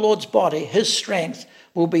honour the Lord's body, his strength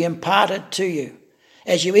will be imparted to you.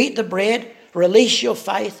 As you eat the bread, release your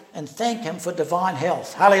faith and thank him for divine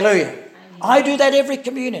health. Hallelujah. I do that every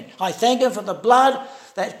communion. I thank him for the blood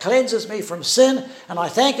that cleanses me from sin, and I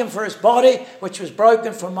thank him for his body, which was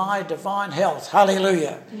broken for my divine health.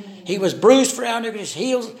 Hallelujah. He was bruised for our iniquities,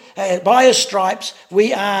 healed. By his stripes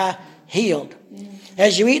we are healed.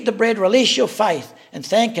 As you eat the bread, release your faith and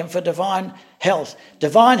thank him for divine health.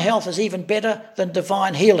 Divine health is even better than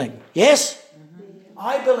divine healing. Yes?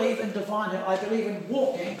 I believe in divine health. I believe in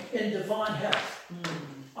walking in divine health.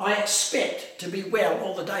 I expect to be well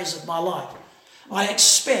all the days of my life. I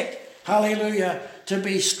expect, hallelujah, to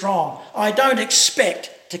be strong. I don't expect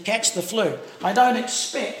to catch the flu. I don't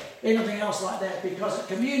expect anything else like that, because at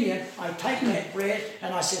communion I take that bread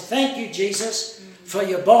and I say, thank you, Jesus, for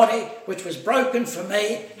your body which was broken for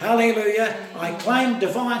me. Hallelujah. I claim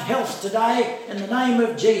divine health today in the name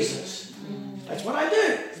of Jesus. That's what I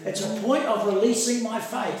do. It's a point of releasing my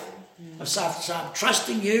faith. So I'm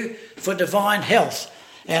trusting you for divine health,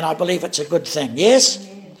 and I believe it's a good thing. Yes?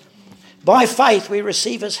 By faith we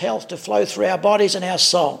receive his health to flow through our bodies and our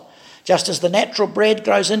soul. Just as the natural bread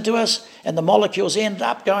grows into us and the molecules end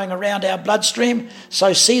up going around our bloodstream,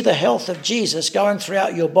 so see the health of Jesus going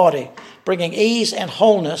throughout your body, bringing ease and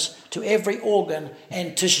wholeness to every organ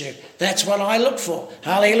and tissue. That's what I look for.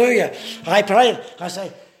 Hallelujah. I pray, I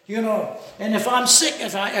say, and if I'm sick,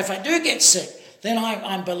 if I do get sick, then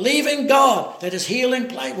I'm believing God that his healing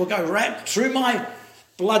plate will go right through my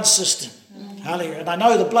blood system. Hallelujah. And I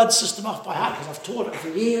know the blood system off by heart because I've taught it for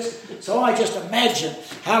years. So I just imagine,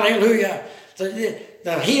 hallelujah,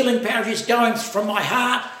 the healing power is going from my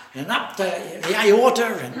heart and up the aorta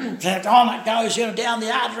and on it goes, down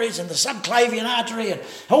the arteries and the subclavian artery and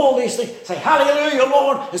all these things. Say, hallelujah,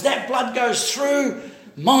 Lord, as that blood goes through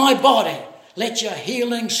my body, let your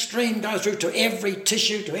healing stream go through to every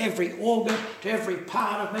tissue, to every organ, to every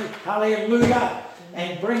part of me. Hallelujah.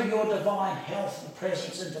 And bring your divine health and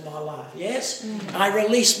presence into my life. Yes? I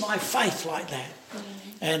release my faith like that.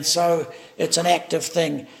 And so it's an active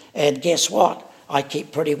thing. And guess what? I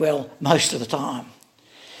keep pretty well most of the time.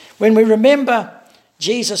 When we remember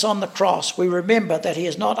Jesus on the cross, we remember that he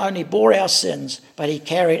has not only bore our sins, but he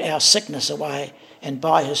carried our sickness away, and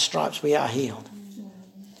by his stripes we are healed.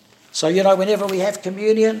 So, whenever we have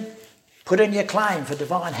communion, put in your claim for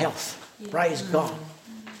divine health. Praise God.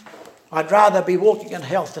 I'd rather be walking in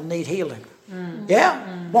health than need healing. Yeah?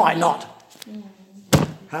 Why not?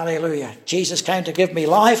 Hallelujah. Jesus came to give me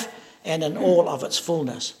life and in all of its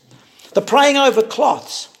fullness. The praying over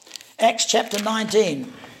cloths. Acts chapter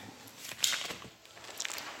 19.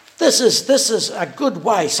 This is a good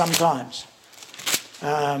way sometimes.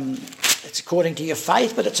 It's according to your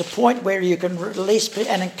faith, but it's a point where you can release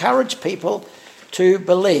and encourage people to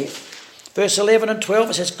believe. Verse 11 and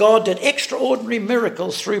 12, it says, God did extraordinary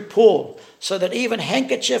miracles through Paul, so that even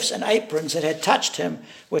handkerchiefs and aprons that had touched him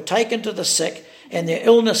were taken to the sick, and their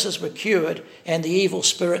illnesses were cured, and the evil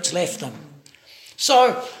spirits left them.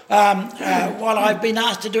 So, while I've been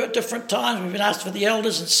asked to do it different times, we've been asked for the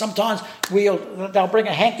elders, and sometimes they'll bring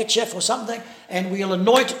a handkerchief or something, and we'll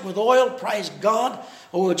anoint it with oil, praise God,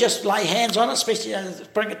 or we'll just lay hands on it, especially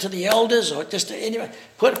bring it to the elders, or just anyway,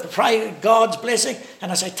 pray God's blessing,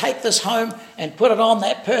 and I say, take this home and put it on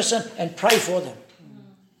that person and pray for them.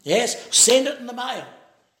 Yes, send it in the mail.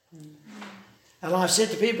 And I've said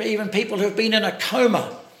to people, even people who've been in a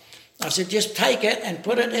coma, I said, just take it and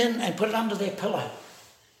put it in and put it under their pillow.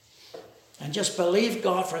 And just believe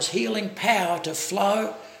God for his healing power to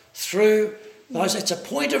flow through those. It's a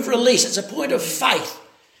point of release. It's a point of faith.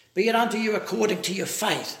 Be it unto you according to your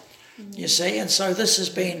faith. You see, and so this has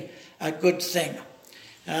been a good thing.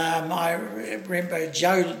 I remember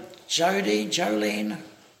Jolene,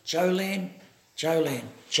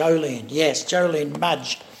 yes, Jolene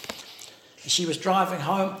Mudge. She was driving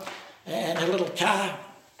home in a little car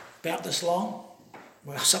about this long,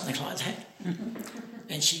 well, something like that,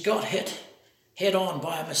 and she got hit head on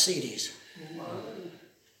by a Mercedes.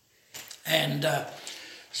 And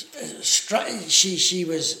she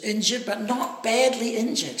was injured, but not badly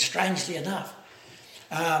injured, strangely enough.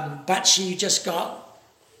 But she just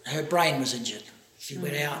her brain was injured. She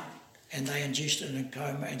went out and they induced her in a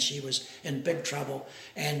coma and she was in big trouble.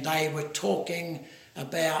 And they were talking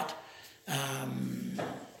about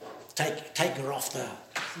take her off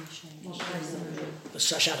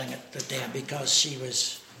shutting it down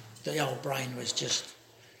because the old brain was just...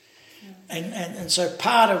 And so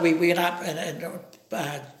part of we went up and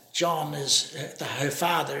John is her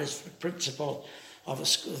father is the principal of the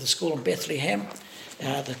school in Bethlehem,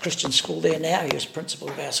 the Christian school there now. He was principal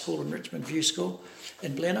of our school in Richmond View School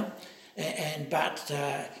in Blenheim,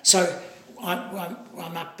 so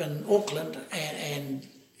I'm up in Auckland and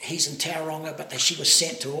he's in Tauranga, but she was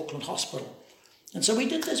sent to Auckland Hospital, and so we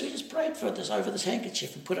did this. We just prayed for this over this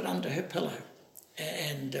handkerchief and put it under her pillow,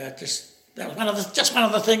 and that was one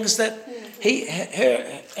of the things that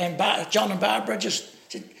John and Barbara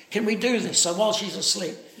just said, can we do this? So while she's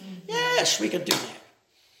asleep, yes, we can do that.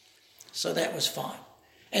 So that was fine.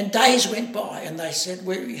 And days went by and they said,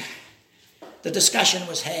 the discussion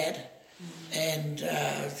was had and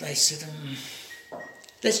they said,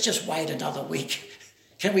 let's just wait another week.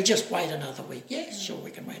 Can we just wait another week? Yes, sure,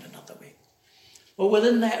 we can wait another week. Well,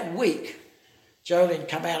 within that week, Jolene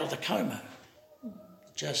come out of the coma.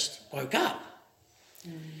 Just woke up,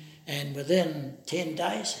 and within 10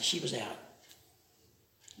 days she was out.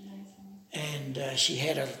 And she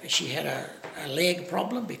had a leg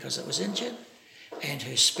problem because it was injured, and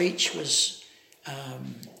her speech was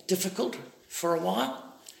difficult for a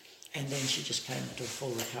while, and then she just came into a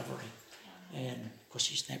full recovery. And of course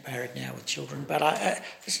she's married now with children. But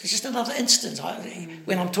it's just another instance.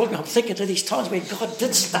 When I'm talking, I'm thinking to these times where God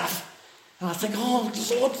did stuff. And I think, oh,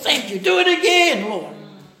 Lord, thank you. Do it again, Lord.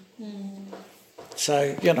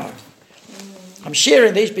 So, I'm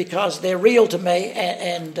sharing these because they're real to me,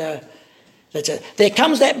 and that's it. There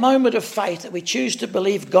comes that moment of faith that we choose to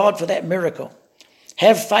believe God for that miracle.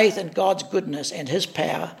 Have faith in God's goodness and his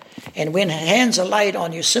power, and when hands are laid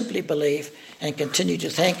on you, simply believe and continue to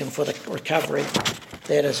thank him for the recovery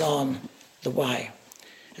that is on the way.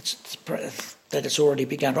 It's already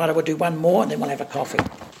begun. Right, I will do one more and then we'll have a coffee.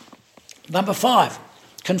 Number 5,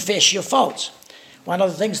 confess your faults. One of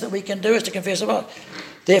the things that we can do is to confess our faults.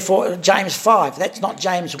 Therefore, James 5, that's not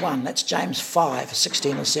James 1, that's James 5,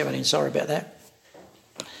 16 and 17, sorry about that.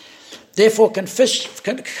 Therefore, confess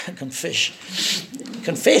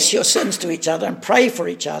your sins to each other and pray for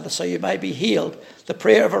each other so you may be healed. The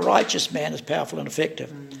prayer of a righteous man is powerful and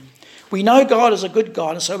effective. We know God is a good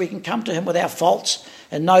God, and so we can come to him with our faults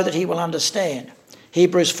and know that he will understand.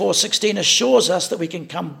 Hebrews 4:16 assures us that we can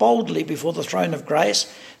come boldly before the throne of grace,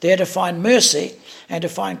 there to find mercy and to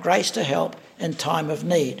find grace to help in time of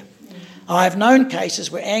need. I have known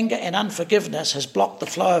cases where anger and unforgiveness has blocked the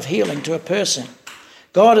flow of healing to a person.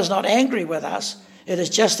 God is not angry with us. It is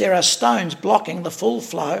just there are stones blocking the full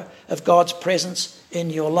flow of God's presence in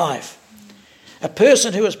your life. A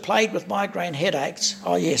person who was plagued with migraine headaches,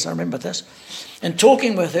 oh yes, I remember this, in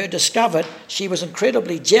talking with her discovered she was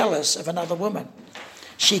incredibly jealous of another woman.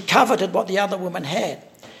 She coveted what the other woman had.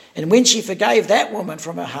 And when she forgave that woman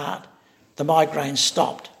from her heart, the migraine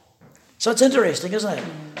stopped. So it's interesting, isn't it?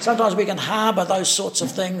 Sometimes we can harbour those sorts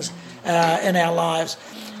of things in our lives.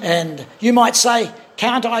 And you might say,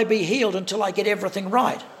 can't I be healed until I get everything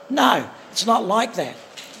right? No, it's not like that.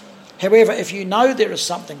 However, if you know there is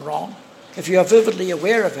something wrong, if you are vividly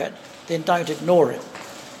aware of it, then don't ignore it,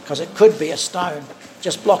 because it could be a stone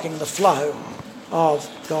just blocking the flow of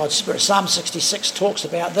God's Spirit. Psalm 66 talks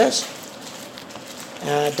about this.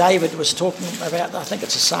 David was talking about, I think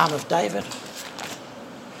it's a Psalm of David.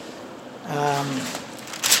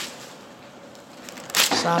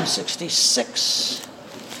 Psalm 66.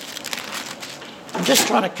 I'm just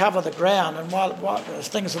trying to cover the ground, and while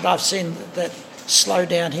things that I've seen that slow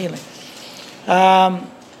down healing.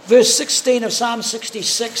 Verse 16 of Psalm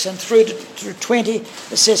 66 and through 20,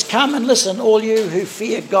 it says, "Come and listen, all you who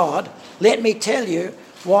fear God. Let me tell you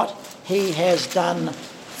what he has done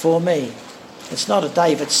for me." It's not a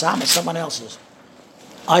David psalm, it's someone else's.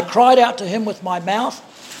 "I cried out to him with my mouth.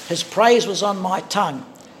 His praise was on my tongue.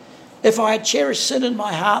 If I had cherished sin in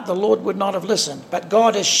my heart, the Lord would not have listened. But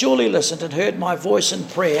God has surely listened and heard my voice in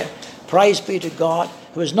prayer. Praise be to God,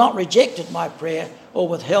 who has not rejected my prayer or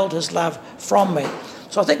withheld his love from me."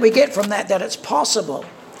 So I think we get from that it's possible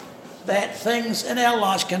that things in our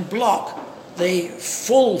lives can block the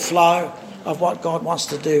full flow of what God wants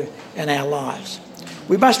to do in our lives.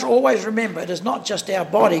 We must always remember it is not just our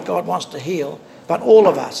body God wants to heal, but all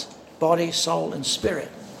of us, body, soul and spirit.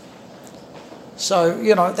 So,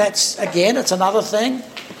 that's, again, it's another thing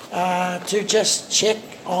to just check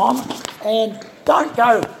on. And don't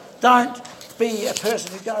be a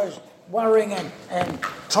person who goes worrying and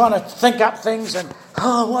trying to think up things and,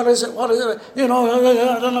 what is it? I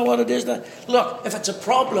don't know what it is. Look, if it's a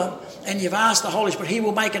problem and you've asked the Holy Spirit, he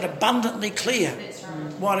will make it abundantly clear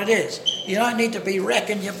what it is. You don't need to be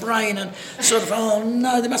racking your brain and sort of, oh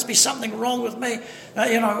no, there must be something wrong with me.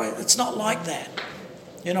 It's not like that.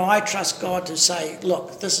 I trust God to say,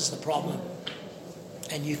 look, this is the problem.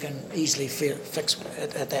 And you can easily fix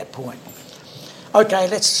it at that point. Okay,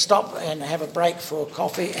 let's stop and have a break for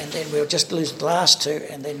coffee, and then we'll just lose the last two,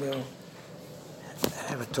 and then we'll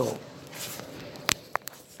have a talk.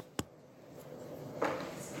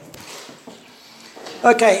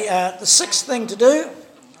 Okay, the sixth thing to do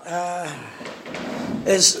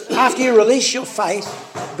is after you release your faith,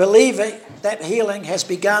 believing that healing has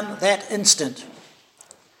begun that instant.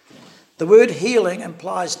 The word healing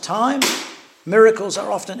implies time. Miracles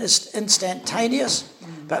are often instantaneous,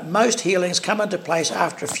 but most healings come into place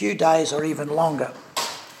after a few days or even longer.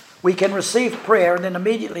 We can receive prayer and then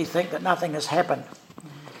immediately think that nothing has happened.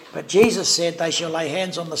 But Jesus said they shall lay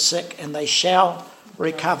hands on the sick and they shall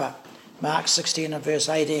recover. Mark 16 and verse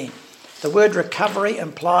 18. The word recovery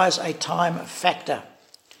implies a time factor.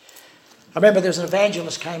 I remember there was an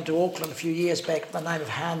evangelist came to Auckland a few years back by the name of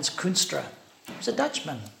Hans Kunstra. He was a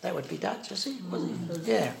Dutchman. That would be Dutch, is he? Was he?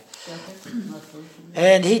 Yeah.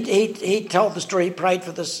 And he told the story. He prayed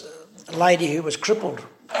for this lady who was crippled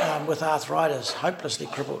with arthritis, hopelessly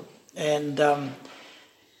crippled. And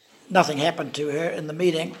nothing happened to her in the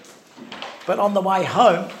meeting. But on the way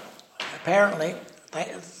home, apparently,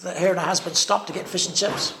 her and her husband stopped to get fish and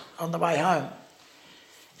chips on the way home.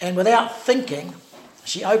 And without thinking,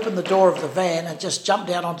 she opened the door of the van and just jumped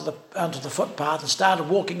out onto the footpath and started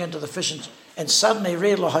walking into the fish and suddenly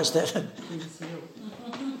realised that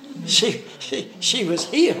she was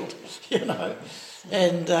healed, you know.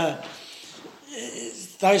 And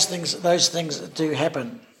those things do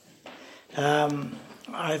happen.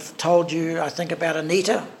 I've told you, I think, about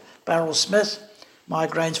Anita Burrell-Smith,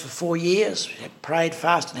 migraines for 4 years, prayed,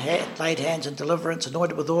 fasted, laid hands in deliverance,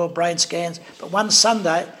 anointed with oil, brain scans. But one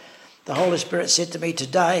Sunday, the Holy Spirit said to me,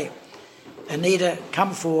 today, Anita,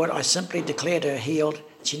 come forward. I simply declared her healed.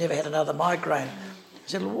 She never had another migraine. I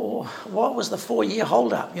said, well, what was the 4-year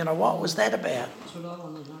hold-up? You know, what was that about? That's what I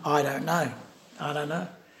want to know. I don't know.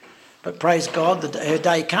 But praise God, her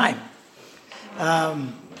day came.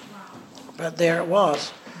 But there it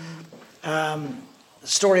was. The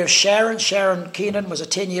story of Sharon. Sharon Keenan was a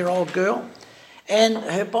 10-year-old girl, and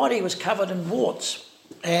her body was covered in warts.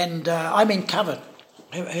 And I mean covered.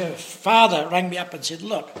 Her father rang me up and said,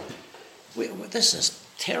 look, this is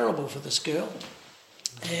terrible for this girl.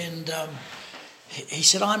 And he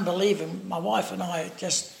said, I'm believing, my wife and I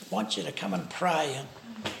just want you to come and pray and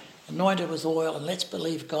anoint her with oil, and let's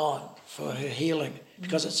believe God for her healing.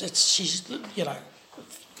 Because she's, you know,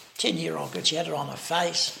 10-year-old girl. She had it on her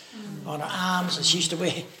face, on her arms, and she used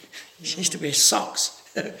to wear socks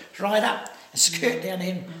right up, a skirt down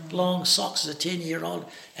in, long socks as a 10-year-old,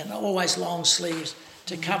 and always long sleeves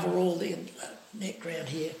to cover all the neck round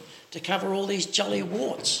here, to cover all these jolly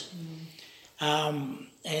warts.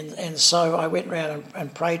 And so I went round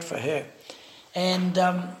and prayed for her, and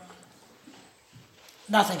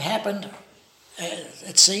nothing happened,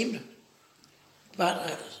 it seemed,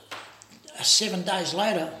 but 7 days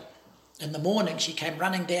later, in the morning, she came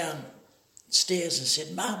running downstairs and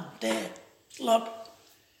said, Mum, Dad, look.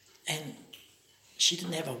 And she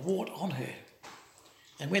didn't have a wart on her.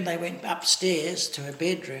 And when they went upstairs to her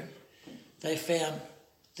bedroom, they found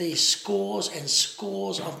these scores and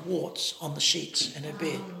scores of warts on the sheets in her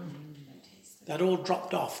bed. They'd all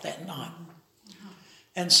dropped off that night.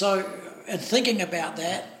 And so, in thinking about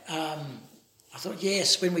that, I thought,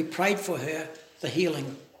 yes, when we prayed for her, the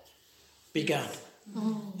healing begun.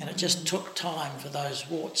 And it just took time for those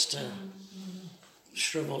warts to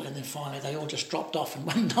shrivel, and then finally they all just dropped off in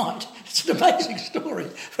one night. It's an amazing story.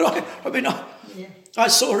 But I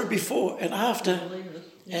saw her before and after,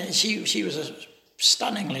 and she was a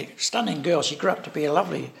stunning girl. She grew up to be a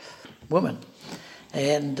lovely woman.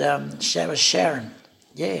 And that was Sharon.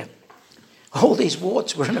 Yeah. All these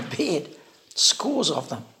warts were in her bed, scores of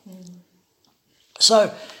them.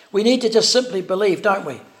 So we need to just simply believe, don't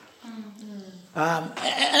we?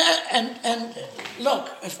 And look,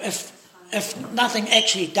 if nothing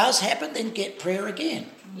actually does happen, then get prayer again.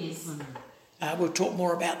 Yes. We'll talk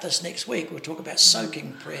more about this next week. We'll talk about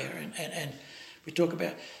soaking prayer, and we talk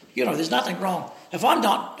about, you know, there's nothing wrong. If I'm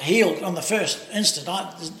not healed on the first instant,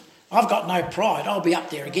 I've got no pride. I'll be up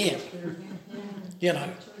there again. You know,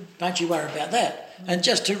 don't you worry about that. And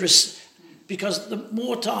just because the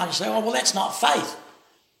more time you say, oh, well, that's not faith.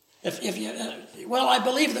 If you, well, I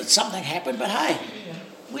believe that something happened, but hey,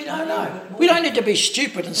 we don't know. We don't need to be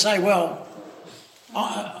stupid and say, well,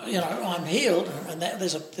 I'm healed, and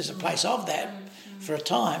there's a place of that for a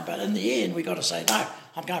time. But in the end, we've got to say, no,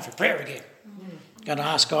 I'm going for prayer again. I'm going to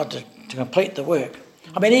ask God to complete the work.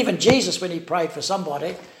 I mean, even Jesus, when he prayed for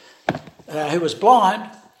somebody who was blind,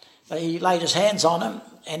 he laid his hands on him,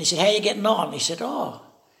 and he said, how are you getting on? He said,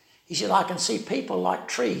 I can see people like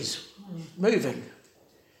trees moving.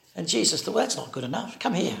 And Jesus thought, well, that's not good enough.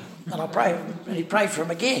 Come here. And I prayed. And he prayed for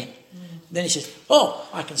him again. Then he said,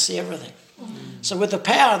 I can see everything. So with the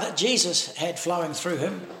power that Jesus had flowing through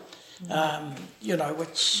him,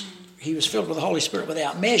 which he was filled with the Holy Spirit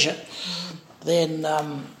without measure, then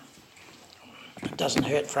it doesn't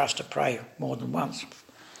hurt for us to pray more than once.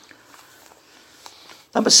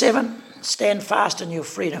 Number 7, stand fast in your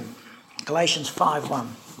freedom. Galatians 5:1.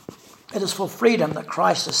 It is for freedom that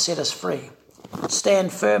Christ has set us free.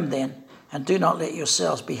 Stand firm then, and do not let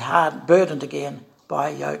yourselves be burdened again by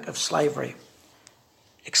a yoke of slavery.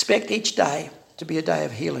 Expect each day to be a day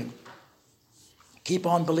of healing. Keep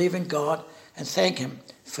on believing God and thank him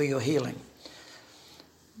for your healing.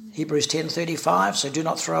 Hebrews 10:35, so do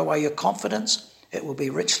not throw away your confidence, it will be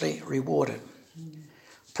richly rewarded.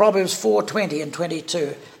 Proverbs 4:20 and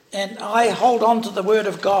 22. And I hold on to the word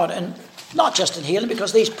of God, and not just in healing,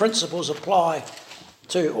 because these principles apply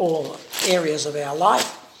to all areas of our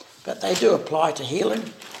life, but they do apply to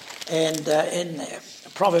healing. And in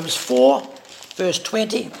Proverbs 4, verse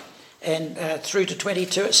 20 and through to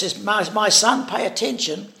 22, it says, my son, pay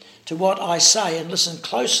attention to what I say and listen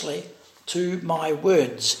closely to my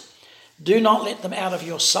words. Do not let them out of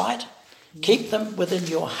your sight. Keep them within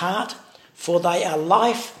your heart, for they are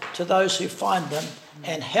life to those who find them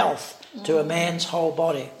and health to a man's whole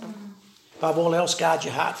body. Above all else, guard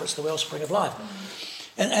your heart, for it's the wellspring of life.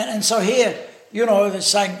 And so here, they're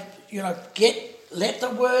saying, let the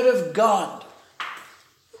word of God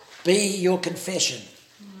be your confession.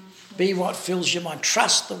 Be what fills your mind.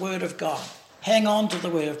 Trust the word of God. Hang on to the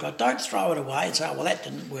word of God. Don't throw it away and say, well, that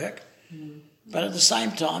didn't work. But at the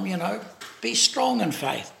same time, be strong in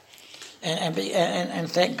faith and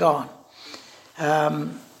thank God.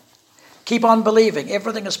 Keep on believing.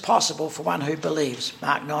 Everything is possible for one who believes.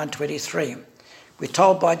 Mark 9:23. We're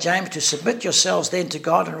told by James to submit yourselves then to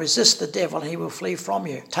God and resist the devil and he will flee from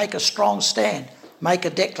you. Take a strong stand. Make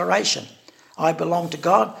a declaration. I belong to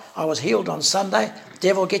God. I was healed on Sunday.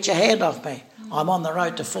 Devil, get your hand off me. I'm on the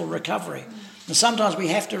road to full recovery. And sometimes we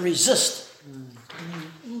have to resist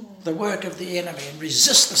the work of the enemy and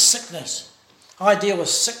resist the sickness. I deal with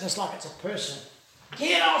sickness like it's a person.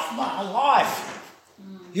 Get off my life.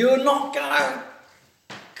 You're not going to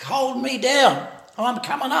hold me down. I'm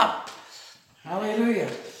coming up. Hallelujah.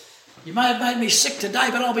 You may have made me sick today,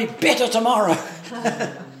 but I'll be better tomorrow.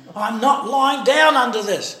 I'm not lying down under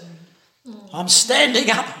this. I'm standing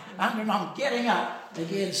up and I'm getting up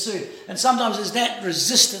again soon. And sometimes there's that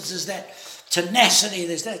resistance, there's that tenacity,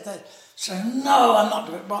 there's that so no, I'm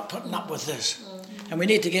not putting up with this. And we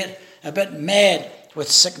need to get a bit mad with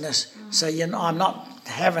sickness. So I'm not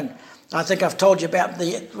having... I think I've told you about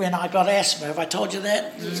when I got asthma. Have I told you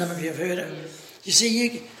that? Some of you have heard it. You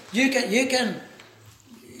see, you can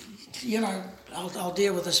I'll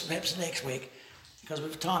deal with this perhaps next week because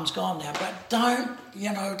time's gone now. But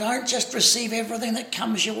don't just receive everything that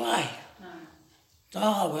comes your way. No.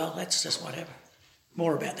 Oh well, that's just whatever.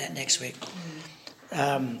 More about that next week.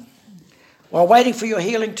 While waiting for your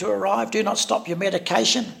healing to arrive, do not stop your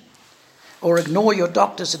medication or ignore your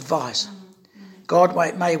doctor's advice. God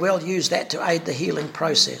may well use that to aid the healing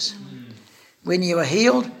process. When you are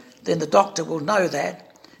healed, then the doctor will know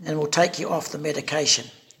that and will take you off the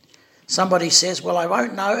medication. Somebody says, well, I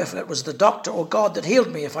won't know if it was the doctor or God that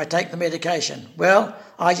healed me if I take the medication. Well,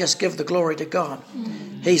 I just give the glory to God.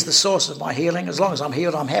 He's the source of my healing. As long as I'm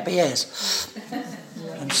healed, I'm happy as.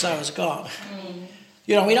 And so is God.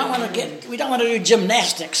 We don't want to do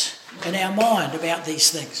gymnastics in our mind about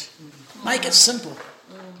these things. Make it simple.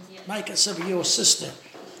 Make it simple. Your sister,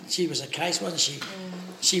 she was a case, wasn't she?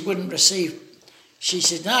 She wouldn't receive. She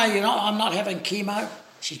said, no, I'm not having chemo.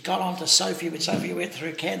 She got on to Sophie, but Sophie went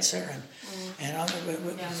through cancer and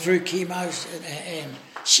through chemos. And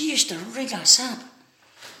she used to ring us up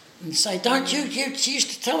and say, she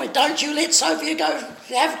used to tell me, don't you let Sophia go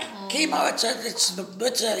have chemo.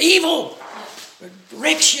 It's evil. It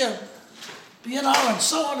wrecks you, and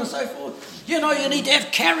so on and so forth. You need to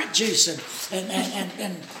have carrot juice and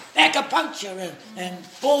acupuncture and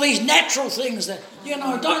all these natural things that,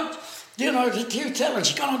 don't, you tell her.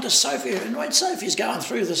 She got on to Sophia, and when Sophie's going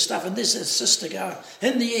through this stuff, and this is sister going,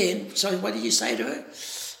 in the end, so what did you say to her?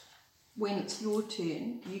 When it's your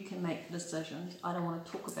turn, you can make decisions. I don't want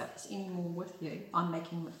to talk about this anymore with you. I'm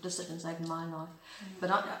making decisions over my life.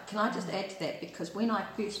 But can I just add to that? Because when I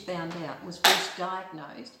first found out, was first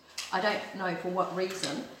diagnosed, I don't know for what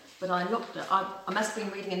reason, but I looked at, I must have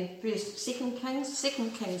been reading in 2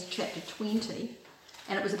 Kings chapter 20,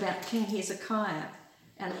 and it was about King Hezekiah.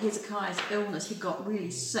 And Hezekiah's illness, he got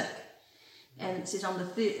really sick. And it says on the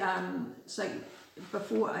third,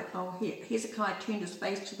 Hezekiah turned his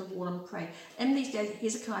face to the wall and prayed. In these days,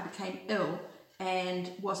 Hezekiah became ill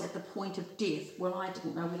and was at the point of death. Well, I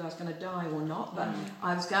didn't know whether I was going to die or not, but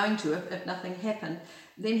I was going to if nothing happened.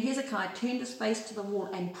 Then Hezekiah turned his face to the wall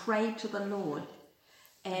and prayed to the Lord.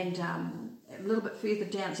 And a little bit further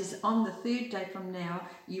down, it says, on the third day from now,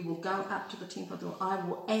 you will go up to the temple door. I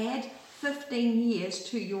will add 15 years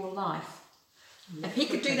to your life. If he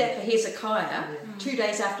could do that for Hezekiah, 2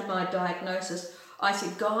 days after my diagnosis, I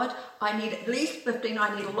said, God, I need at least 15,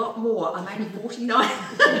 I need a lot more. I'm only 49.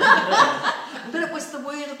 But it was the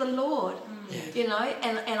word of the Lord, and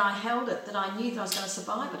I held it, that I knew that I was going to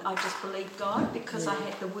survive it. I just believed God because I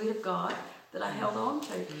had the word of God that I held on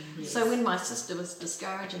to. So when my sister was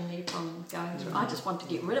discouraging me from going through, I just wanted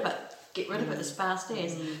to get rid of it as fast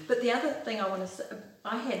as. But the other thing I want to say,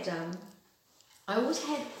 I always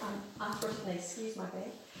had arthritic knees, excuse my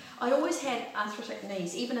bad. I always had arthritic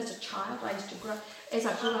knees, even as a child. As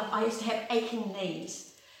I grew up, I used to have aching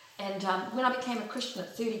knees. And when I became a Christian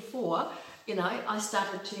at 34, I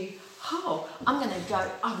started to, I'm going to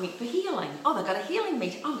go, I went for healing. They've got a healing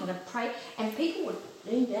meeting, I'm going to pray. And people would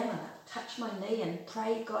lean down on it. touch my knee and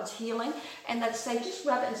pray God's healing, and they'd say, just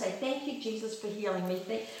rub it and say, thank you, Jesus, for healing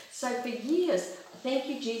me. So for years, thank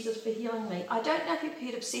you, Jesus, for healing me. I don't know if you've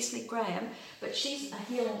heard of Cecily Graham, but she's a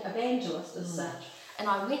healing evangelist as such. And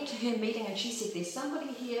I went to her meeting and she said, there's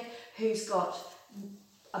somebody here who's got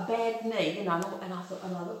a bad knee, and I looked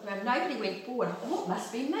around, nobody went forward. I thought, it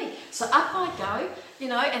must be me. So up I go,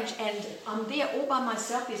 and I'm there all by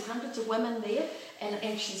myself. There's hundreds of women there,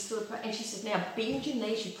 and she said, now bend your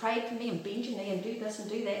knee. She prayed for me, and bend your knee, and do this and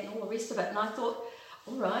do that, and all the rest of it. And I thought,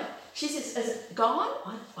 all right. She says, is it gone?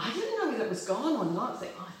 I didn't know whether it was gone or not. I was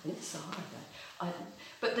like, I think so.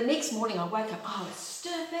 But the next morning I woke up, it's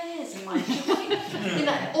stiff as in my joint.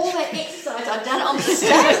 All that exercise I'd done on the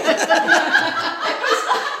stage.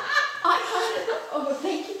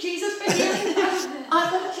 Thank you, Jesus, for healing.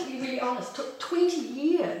 I've got to be really honest. It took 20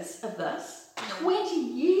 years of this. 20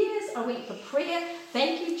 years I went for prayer.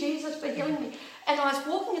 Thank you, Jesus, for healing me. And I was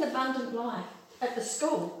walking in Abundant Life at the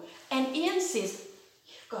school, and Ian says,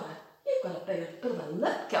 you've got a bit of a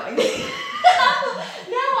limp going there.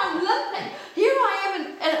 Now I'm limping. Here I am,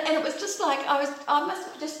 and it was just like I must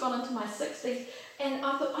have just gone into my 60s, and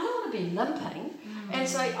I thought, I don't want to be limping. And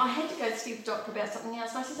so I had to go to see the doctor about something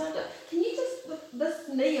else. And I said, can you just, this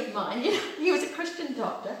knee of mine, he was a Christian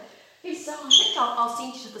doctor. He said, I think I'll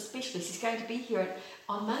send you to the specialist. He's going to be here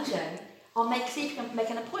on Monday. See if you can make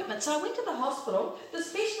an appointment. So I went to the hospital. The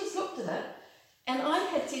specialist looked at it, and I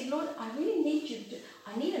had said, Lord, I really need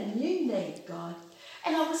I need a new knee, God.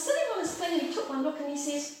 And I was sitting on his thing, and he took one look, and he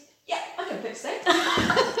says, yeah, I can fix that.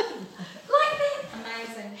 Like that.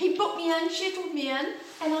 Amazing. He booked me in, scheduled me in,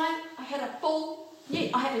 and I had a full,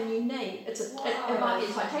 I had a new knee. It might be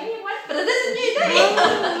a titanium one, but it is a new knee.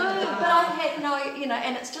 But I've had no,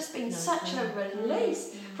 and it's just been such a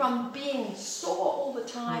release from being sore all the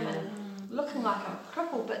time and looking like I'm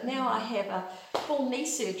crippled. But now I have a full knee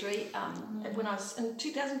surgery when I was in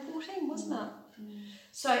 2014, wasn't it?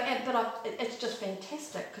 So, it's just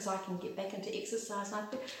fantastic because I can get back into exercise. And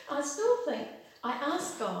I still think, I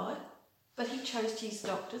asked God, but he chose to use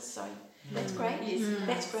doctors, so that's great.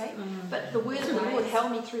 That's great. But the word of the Lord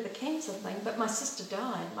held me through the cancer thing, but my sister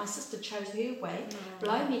died. My sister chose her way,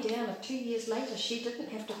 blow me down, and 2 years later she didn't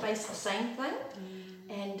have to face the same thing,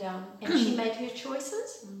 and she made her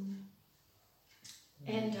choices.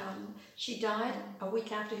 And she died a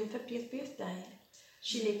week after her 50th birthday.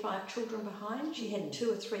 She left 5 children behind. She had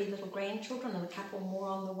 2 or 3 little grandchildren and a couple more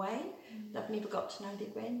on the way. They've never got to know their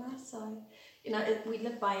grandma. So, we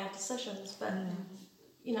live by our decisions. But,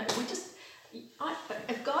 we just,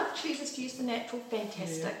 if God chooses to use the natural,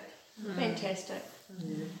 fantastic. Fantastic.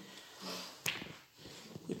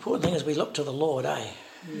 The important thing is we look to the Lord, eh?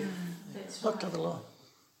 Look to the Lord.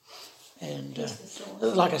 And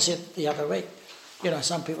like I said the other week,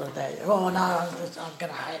 some people are there, oh no, I'm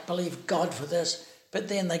going to believe God for this. But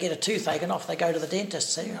then they get a toothache and off they go to the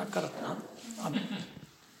dentist. Say,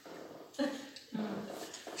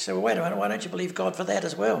 So wait a minute, why don't you believe God for that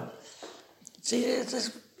as well? See,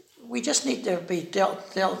 we just need to be don't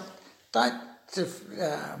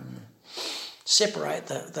separate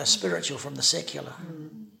the spiritual from the secular.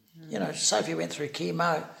 Sophie went through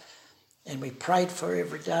chemo, and we prayed for her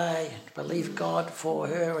every day, believed God for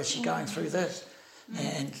her as she's going through this,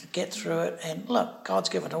 and get through it. And look, God's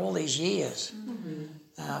given her all these years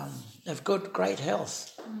of great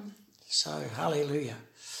health. So, hallelujah.